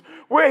students.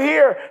 We're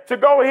here to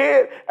go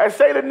ahead and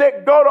say to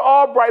Nick, go to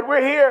Albright.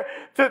 We're here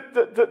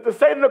to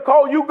say to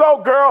Nicole, you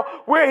go, girl.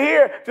 We're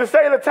here to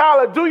say to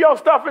Tyler, do your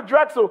stuff at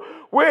Drexel.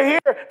 We're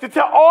here to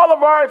tell all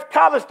of our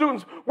college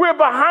students, we're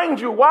behind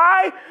you.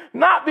 Why?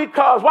 Not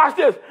because, watch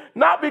this,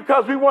 not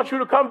because we want you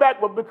to come back,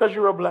 but because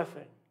you're a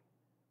blessing.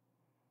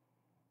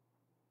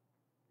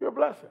 You're a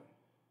blessing.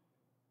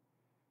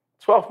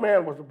 12th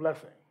man was a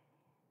blessing.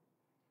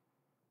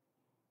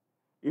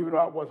 Even though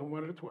I wasn't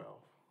one of the 12.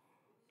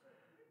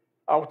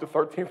 I was the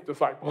 13th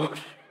disciple.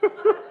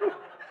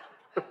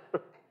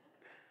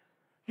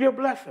 You're a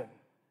blessing.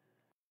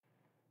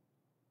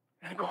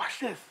 And go,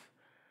 watch this.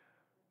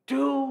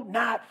 Do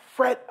not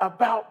fret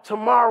about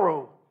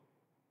tomorrow.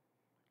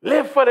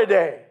 Live for the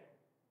day.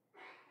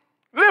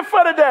 Live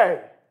for the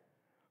day.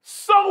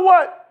 So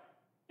what?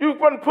 You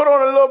wouldn't put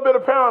on a little bit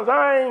of pounds.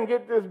 I ain't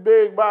get this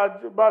big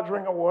by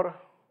drinking water.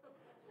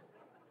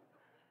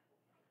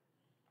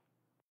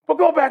 But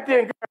go back there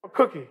and grab a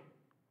cookie.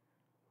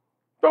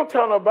 Don't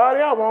tell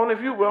nobody. I won't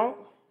if you won't.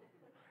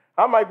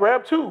 I might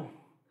grab 2.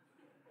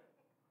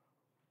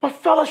 But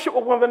fellowship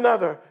with one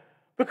another,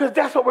 because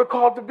that's what we're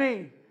called to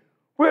be.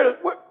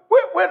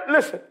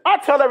 Listen, I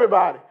tell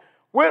everybody,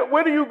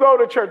 where do you go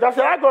to church? I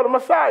said, I go to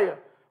Messiah.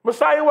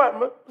 Messiah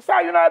what?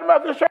 Messiah United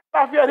Methodist Church,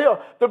 Lafayette Hill.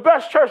 The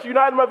best church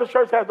United Methodist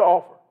Church has to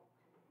offer.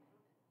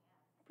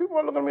 People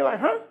are looking at me like,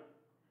 huh?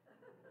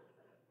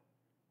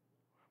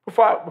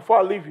 Before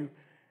I leave you,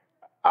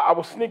 I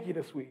was sneaky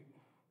this week.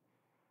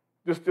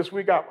 This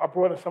week I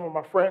brought in some of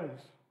my friends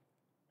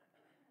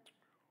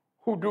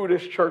who do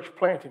this church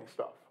planting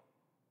stuff.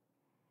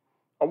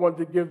 I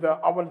wanted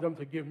them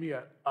to give me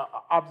an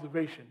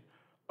observation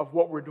of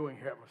what we're doing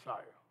here at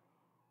Messiah.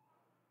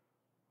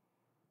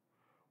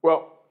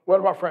 Well, one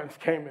of my friends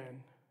came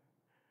in,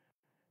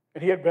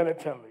 and he had been at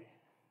Tinley.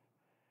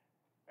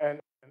 And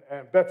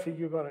Betsy,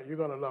 you're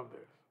gonna love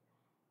this.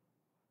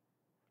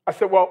 I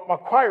said, well, my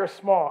choir is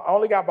small. I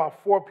only got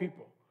about 4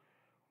 people.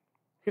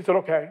 He said,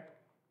 okay.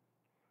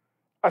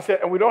 I said,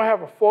 and we don't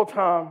have a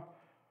full-time,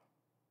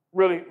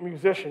 really,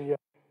 musician yet.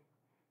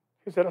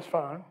 He said, that's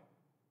fine.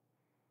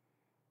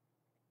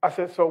 I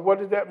said, so what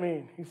does that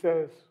mean? He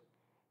says,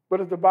 what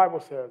does the Bible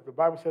say? The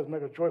Bible says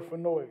make a joyful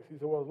noise. He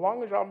said, well, as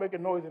long as y'all make a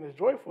noise and it's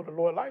joyful, the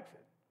Lord likes it.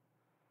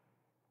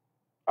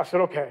 I said,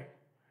 okay.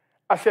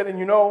 I said, and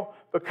you know,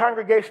 the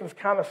congregation's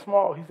kind of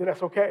small. He said,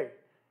 that's okay.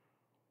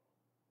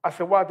 I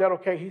said, why is that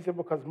okay? He said,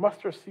 because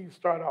mustard seeds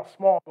start out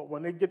small, but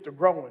when they get to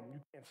growing, you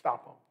can't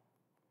stop them.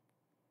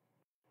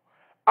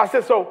 I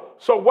said, so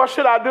what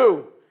should I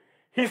do?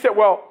 He said,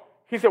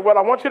 what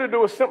I want you to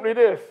do is simply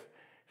this.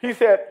 He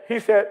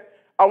said,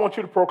 I want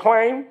you to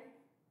proclaim,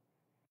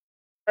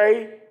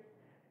 pray,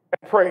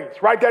 and praise.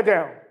 Write that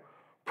down.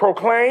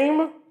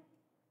 Proclaim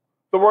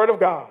the word of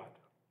God.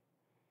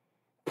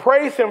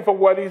 Praise him for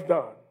what he's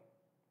done.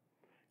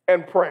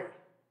 And pray.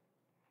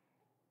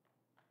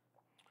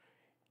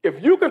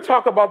 If you can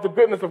talk about the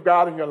goodness of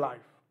God in your life,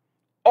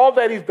 all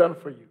that he's done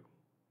for you,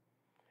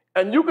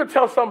 and you can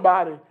tell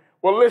somebody,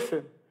 well,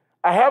 listen,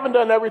 I haven't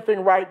done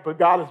everything right, but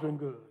God has been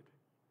good.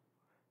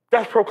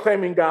 That's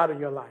proclaiming God in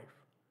your life.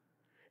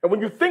 And when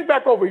you think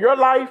back over your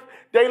life,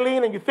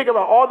 Daylene, and you think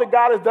about all that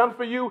God has done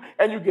for you,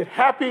 and you get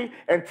happy,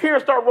 and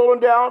tears start rolling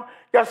down,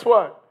 guess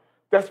what?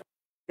 That's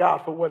God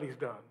for what he's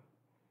done.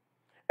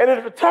 And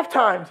in the tough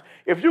times,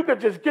 if you could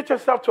just get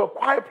yourself to a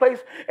quiet place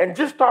and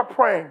just start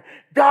praying,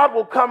 God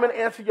will come and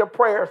answer your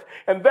prayers.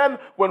 And then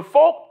when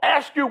folk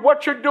ask you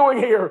what you're doing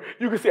here,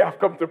 you can say, I've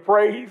come to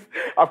praise,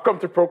 I've come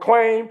to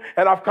proclaim,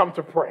 and I've come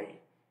to pray.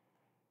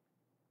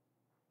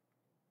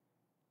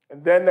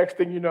 And then next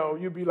thing you know,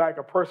 you'll be like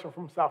a person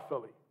from South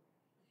Philly.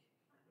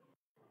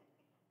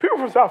 People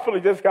from South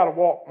Philly just got to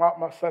walk.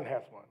 My son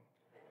has one.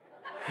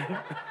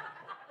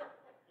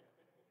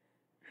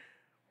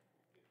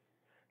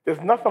 There's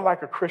nothing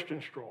like a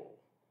Christian stroll.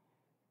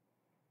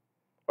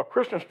 A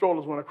Christian stroll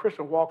is when a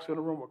Christian walks in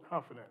a room with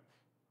confidence.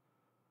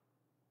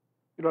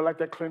 You know, like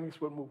that Clint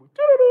Eastwood movie.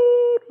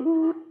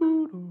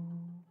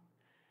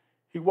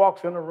 He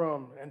walks in a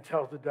room and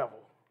tells the devil,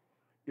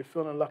 "You're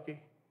feeling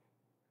lucky?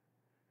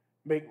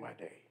 Make my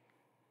day.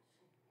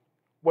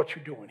 What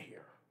you doing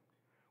here?"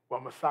 Well,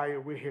 Messiah,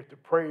 we're here to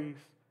praise,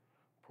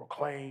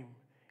 proclaim,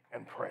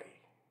 and pray.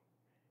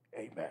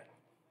 Amen.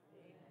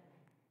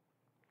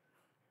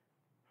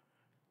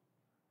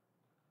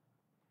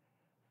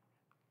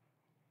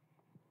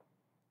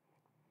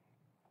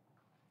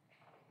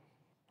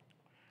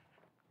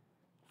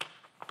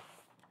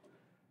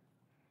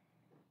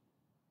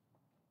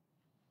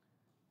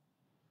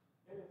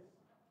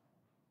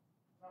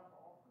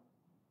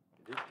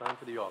 It is time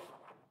for the offering.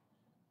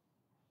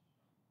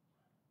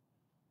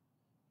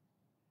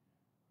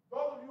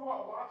 Those of you who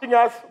are watching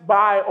us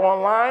by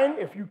online,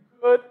 if you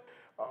could,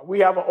 we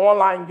have an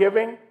online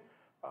giving.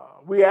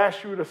 We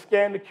ask you to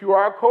scan the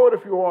QR code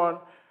if you're on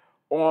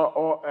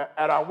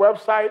at our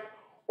website,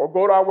 or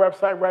go to our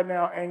website right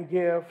now and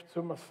give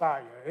to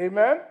Messiah.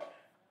 Amen?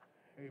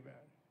 Amen.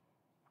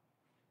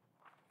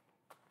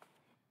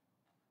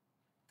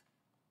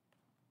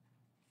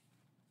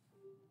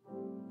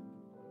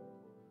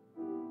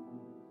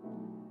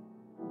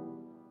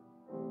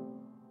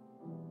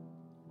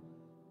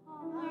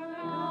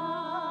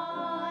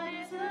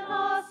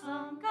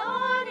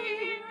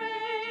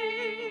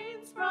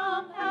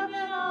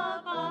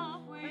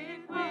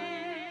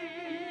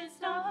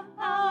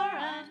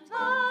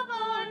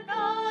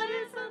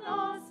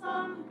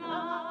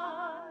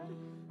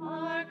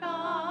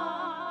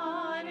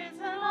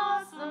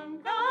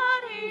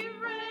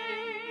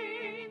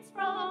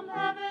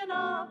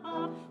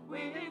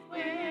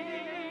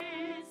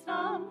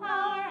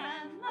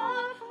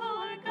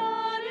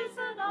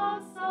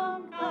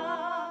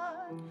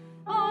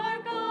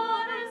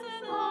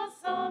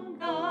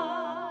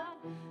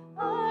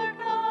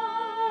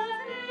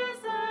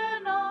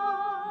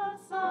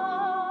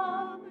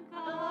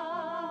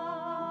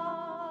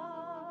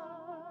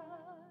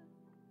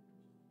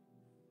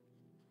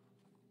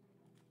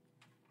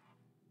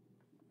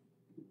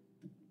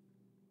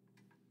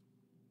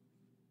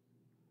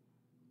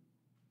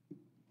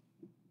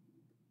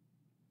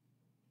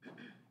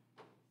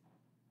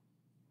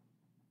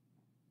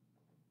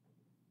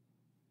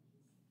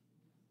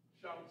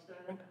 Shall we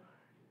stand?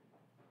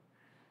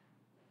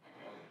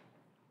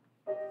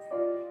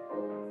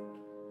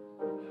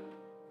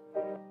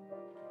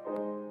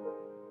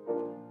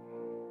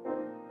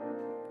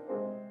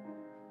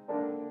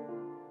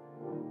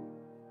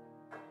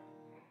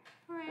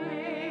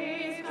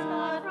 Praise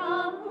God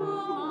from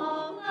whom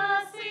all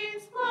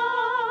blessings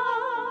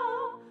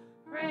flow.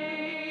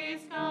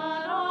 Praise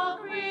God, all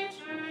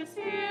creatures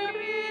here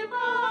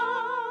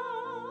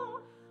below.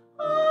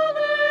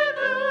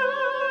 Alleluia,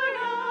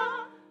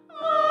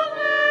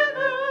 alleluia.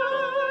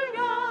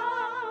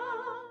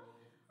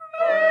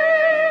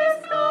 Praise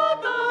God,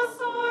 the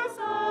source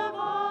of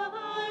all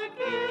our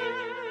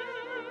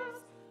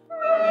gifts.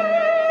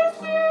 Praise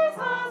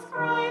Jesus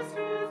Christ,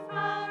 whose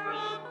power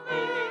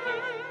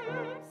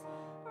uplifts.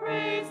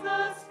 Praise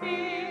the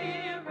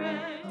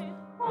Spirit,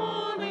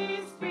 Holy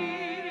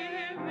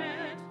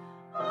Spirit.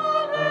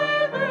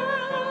 Alleluia,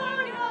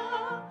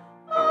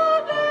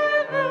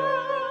 alleluia,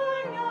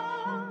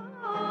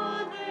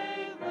 alleluia.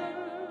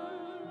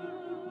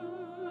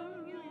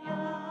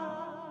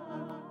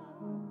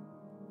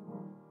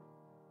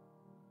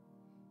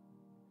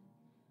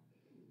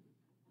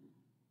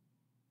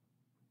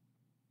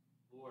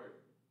 Lord,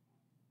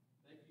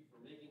 thank you for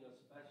making us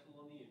special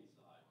on the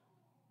inside.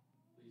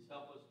 Please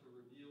help us to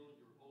reveal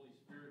your Holy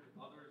Spirit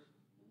to others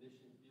in the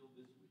mission field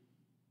this week.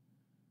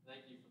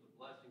 Thank you for the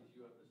blessings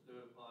you have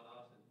bestowed upon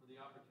us and for the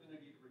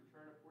opportunity to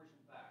return a portion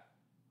back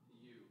to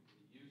you for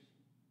the use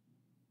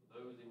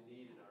of those in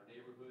need in our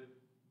neighborhood,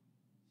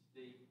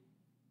 state,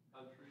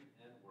 country,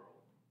 and world.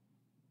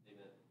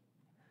 Amen.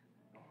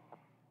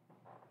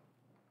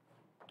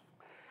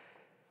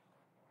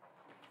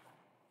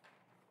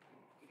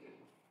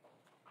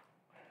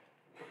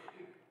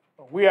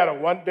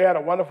 They had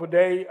a wonderful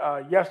day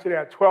yesterday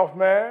at 12th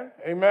Man.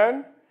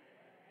 Amen.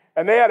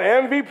 And they had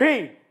an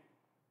MVP,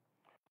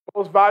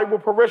 most valuable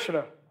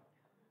parishioner,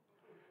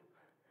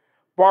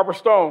 Barbara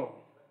Stone.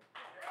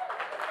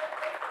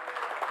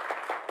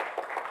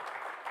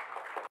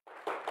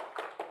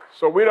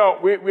 So we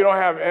don't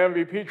have an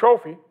MVP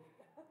trophy.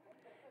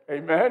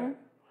 Amen.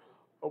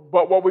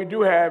 But what we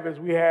do have is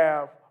we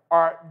have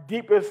our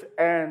deepest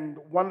and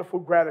wonderful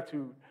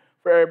gratitude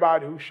for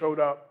everybody who showed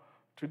up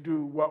to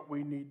do what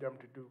we need them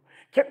to do.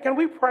 Can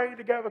we pray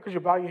together? Could you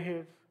bow your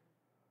heads?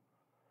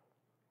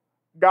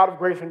 God of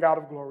grace and God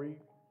of glory,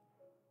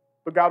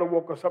 the God who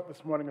woke us up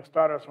this morning and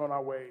started us on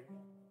our way.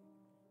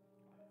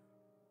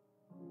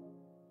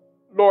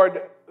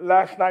 Lord,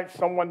 last night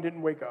someone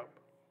didn't wake up.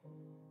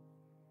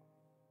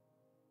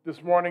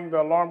 This morning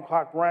the alarm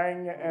clock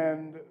rang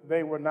and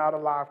they were not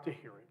alive to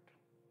hear it.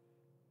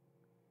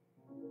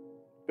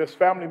 There's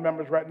family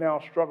members right now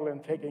struggling,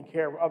 taking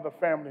care of other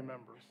family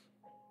members.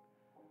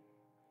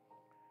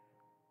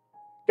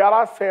 God,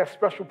 I say a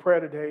special prayer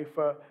today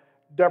for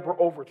Deborah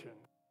Overton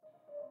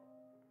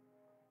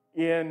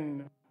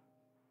in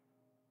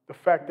the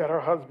fact that her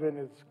husband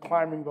is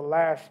climbing the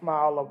last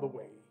mile of the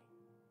way.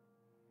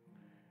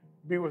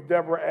 Be with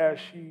Deborah as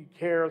she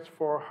cares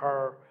for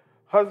her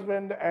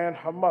husband and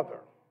her mother.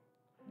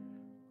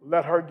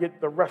 Let her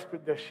get the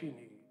respite that she needs.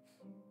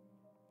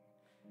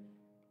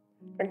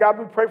 And God,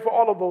 we pray for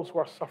all of those who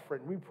are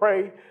suffering. We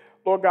pray,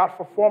 Lord God,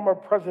 for former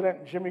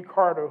President Jimmy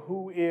Carter,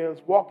 who is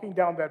walking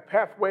down that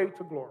pathway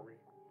to glory.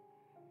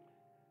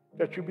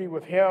 That you be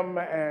with him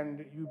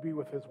and you be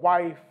with his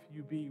wife,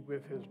 you be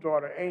with his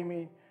daughter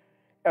Amy,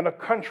 and a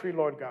country,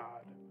 Lord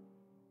God,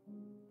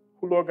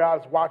 who, Lord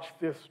God, has watched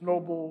this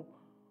noble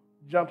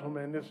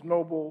gentleman, this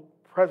noble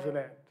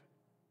president,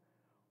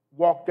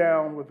 walk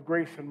down with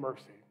grace and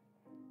mercy.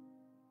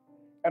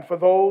 And for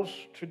those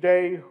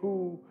today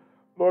who,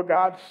 Lord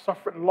God,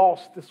 suffered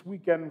loss this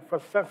weekend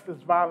for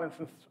senseless violence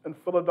in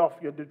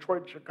Philadelphia,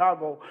 Detroit,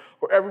 Chicago,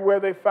 or everywhere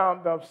they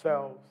found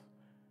themselves,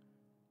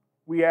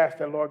 we ask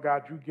that, Lord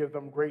God, you give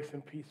them grace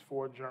and peace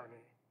for a journey.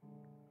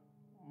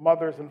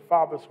 Mothers and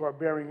fathers who are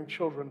burying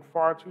children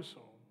far too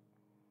soon.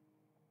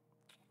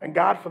 And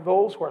God, for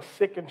those who are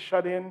sick and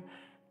shut in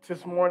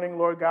this morning,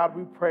 Lord God,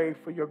 we pray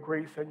for your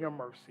grace and your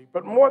mercy.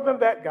 But more than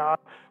that, God,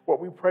 what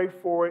we pray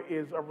for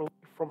is a relief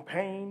from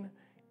pain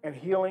and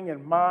healing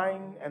in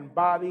mind and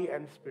body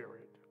and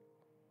spirit.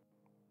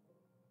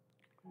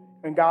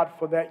 And God,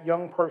 for that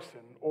young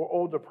person or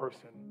older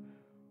person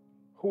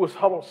who is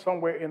huddled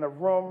somewhere in a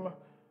room,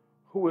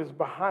 who is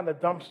behind a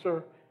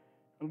dumpster,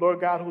 and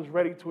Lord God, who's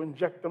ready to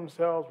inject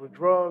themselves with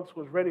drugs,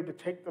 who's ready to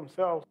take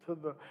themselves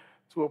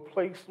to a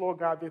place, Lord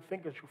God, they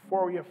think is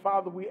euphoria.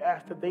 Father, we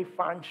ask that they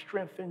find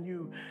strength in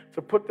you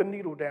to put the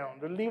needle down,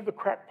 to leave the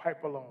crack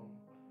pipe alone.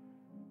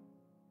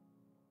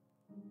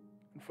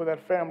 And for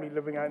that family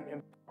living in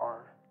the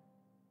car,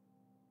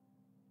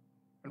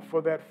 and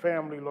for that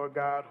family, Lord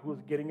God, who is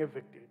getting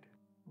evicted,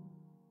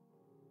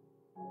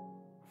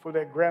 for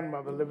that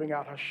grandmother living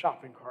out her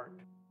shopping cart,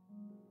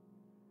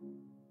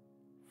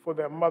 for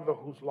that mother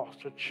who's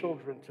lost her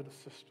children to the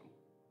system,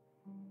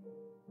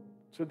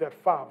 to that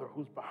father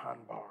who's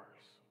behind bars.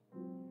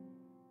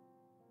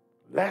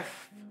 Lest,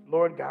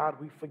 Lord God,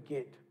 we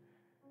forget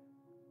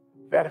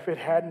that if it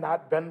had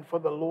not been for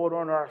the Lord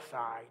on our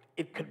side,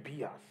 it could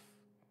be us.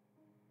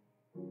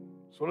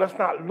 So let's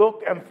not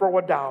look and throw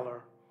a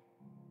dollar,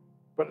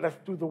 but let's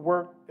do the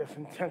work that's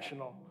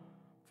intentional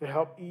to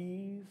help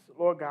ease,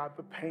 Lord God,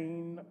 the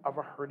pain of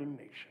a hurting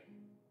nation.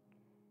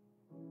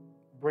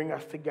 Bring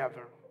us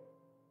together.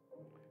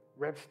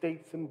 Red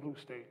states and blue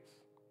states,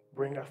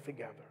 bring us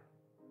together.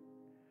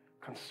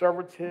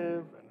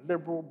 Conservative and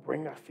liberal,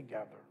 bring us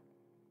together.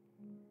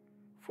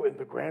 For in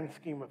the grand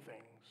scheme of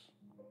things,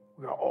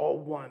 we are all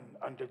one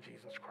under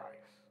Jesus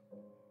Christ.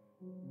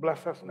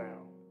 Bless us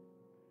now.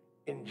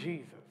 In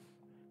Jesus'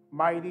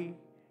 mighty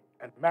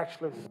and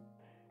matchless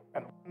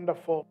and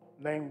wonderful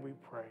name we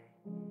pray.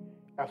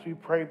 As we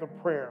pray the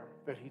prayer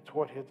that he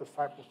taught his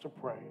disciples to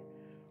pray.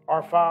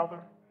 Our Father,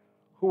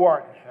 who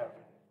art in heaven,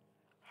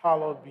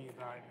 hallowed be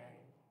thy name.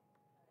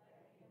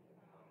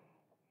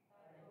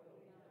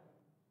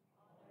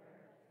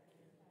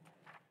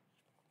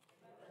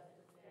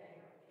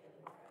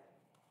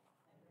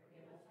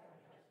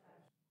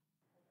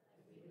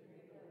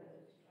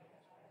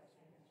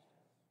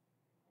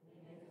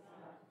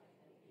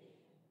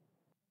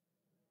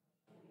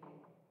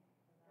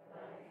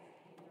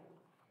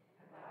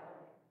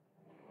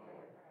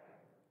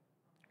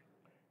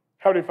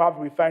 Heavenly Father,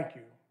 we thank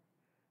you.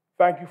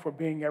 Thank you for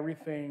being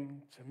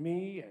everything to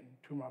me and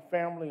to my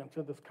family and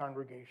to this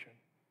congregation.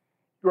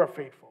 You are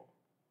faithful.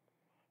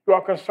 You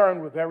are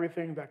concerned with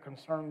everything that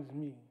concerns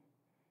me.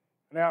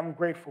 And I'm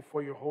grateful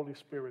for your Holy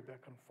Spirit that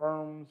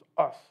confirms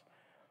us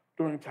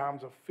during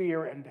times of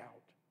fear and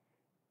doubt.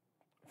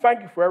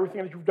 Thank you for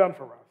everything that you've done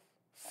for us,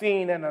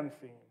 seen and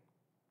unseen.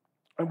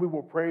 And we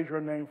will praise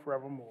your name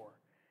forevermore.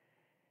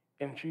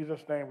 In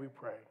Jesus' name we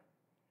pray.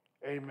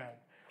 Amen.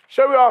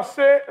 Shall we all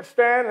sit,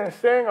 stand, and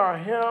sing our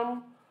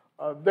hymn?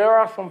 There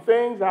are some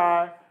things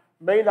I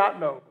may not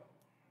know.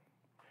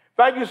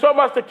 Thank you so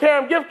much to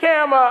Cam. Give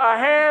Cam a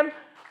hand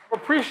of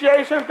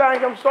appreciation.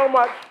 Thank him so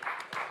much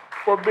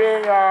for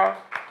being our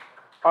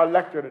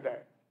lecturer today.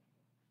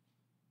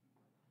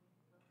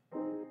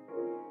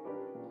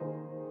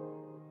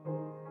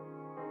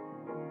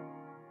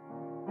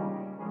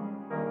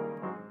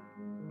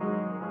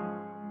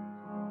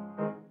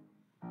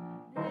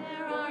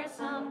 There are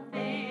some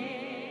things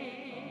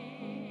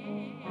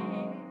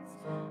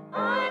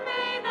I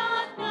may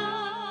not know.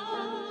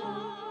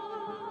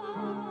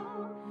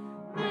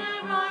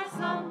 There are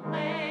some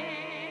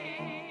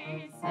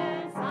places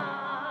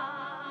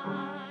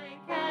I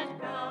can't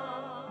go.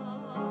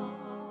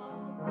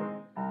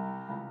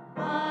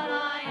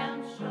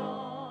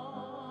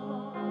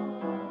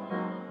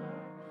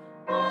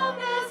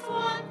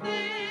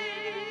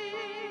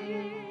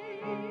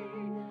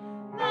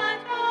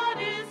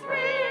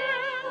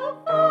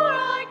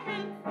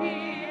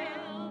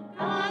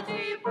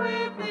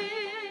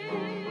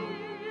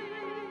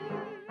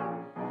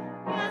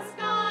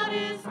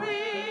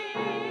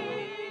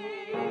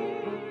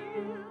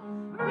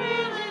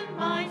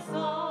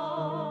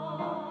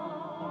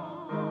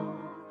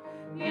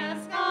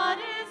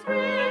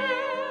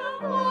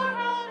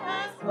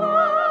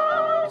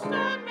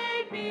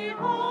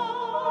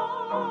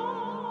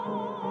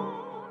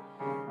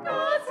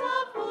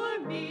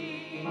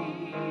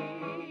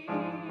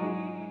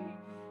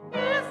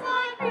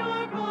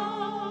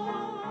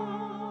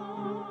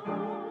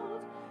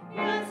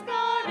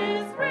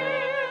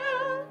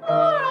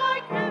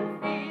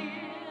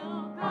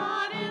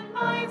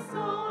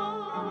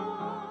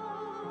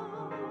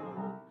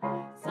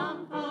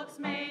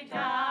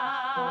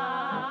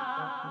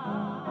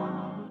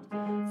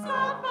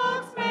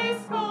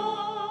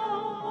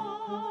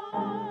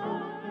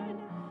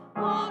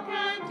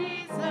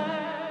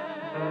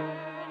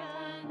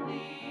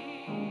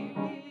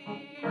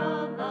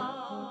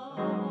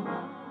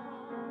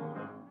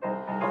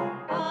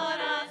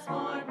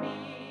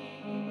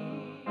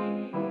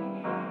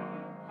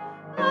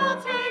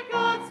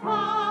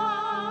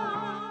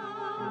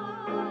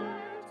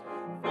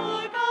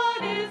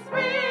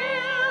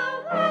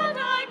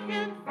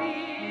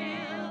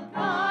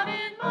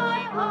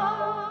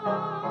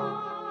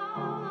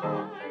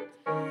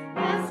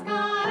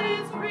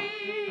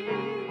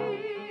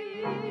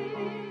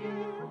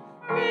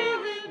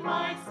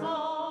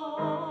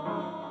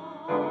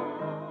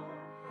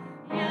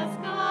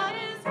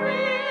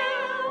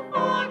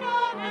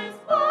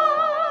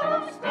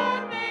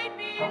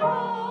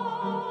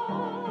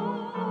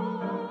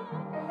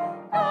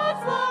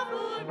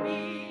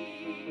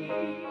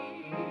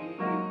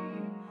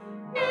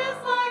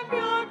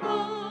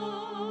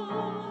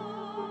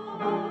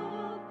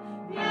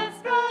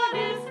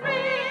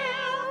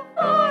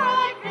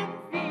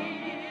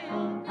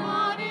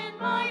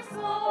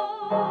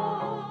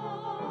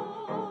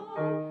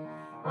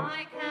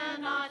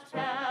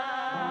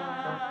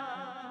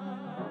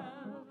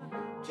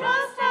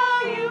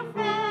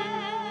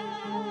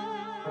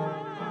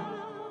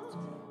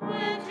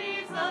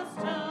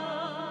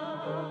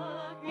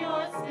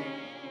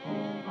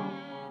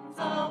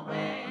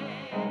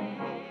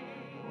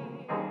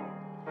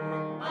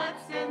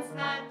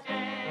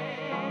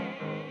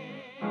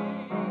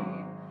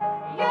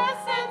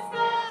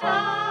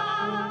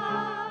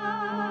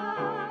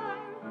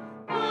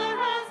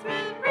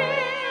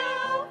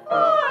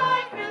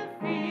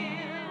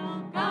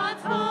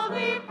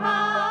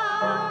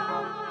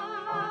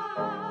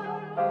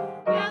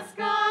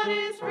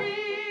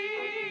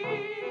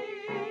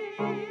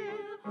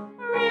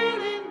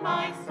 in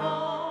my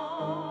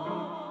soul.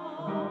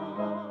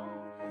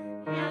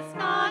 Yes,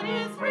 God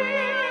is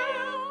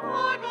real,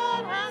 for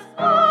God has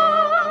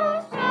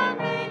washed and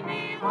made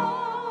me whole.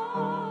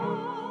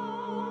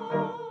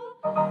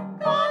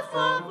 God's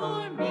love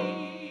for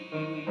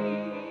me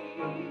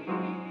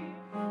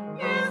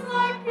is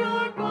like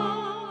pure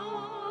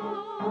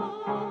gold.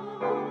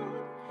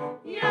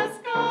 Yes,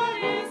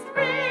 God is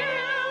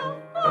real,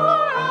 for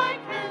I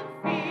can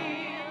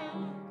feel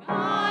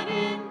God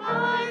in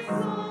my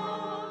soul.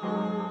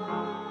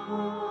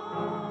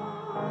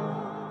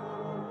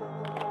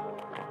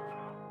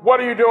 What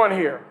are you doing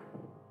here?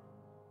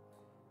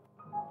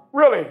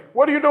 Really,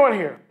 what are you doing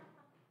here?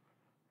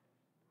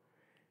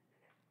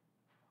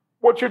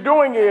 What you're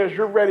doing is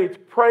you're ready to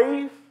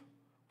praise,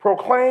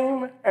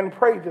 proclaim, and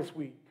pray this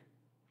week.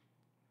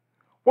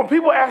 When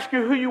people ask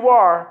you who you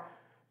are,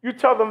 you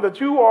tell them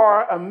that you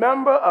are a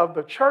member of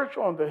the church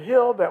on the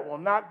hill that will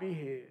not be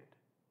hid.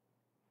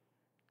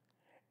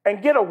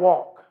 And get a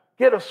walk,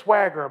 get a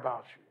swagger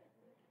about you.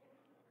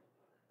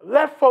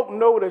 Let folk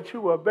know that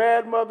you are a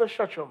bad mother,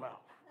 shut your mouth.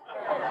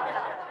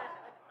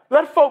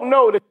 Let folk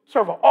know that you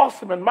serve an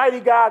awesome and mighty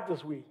God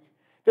this week,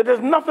 that there's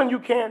nothing you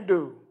can't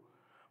do.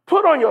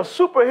 Put on your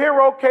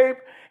superhero cape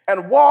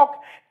and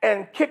walk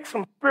and kick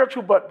some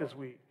spiritual butt this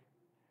week.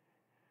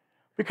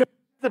 Because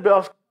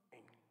Isabel's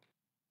coming.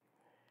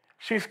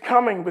 She's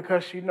coming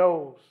because she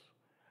knows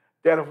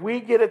that if we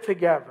get it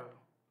together,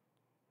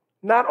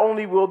 not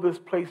only will this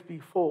place be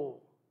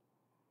full,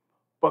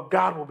 but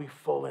God will be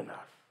full in us.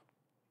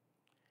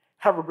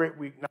 Have a great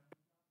week. Now,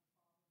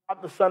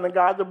 God the Son and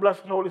God the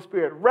Blessed Holy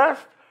Spirit,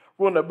 rest,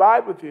 rule, and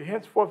abide with you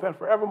henceforth and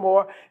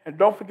forevermore. And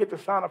don't forget to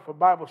sign up for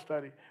Bible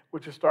study,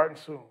 which is starting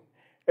soon.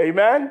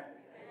 Amen?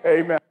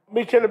 Amen.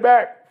 Meet you in the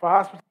back for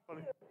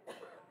hospitality.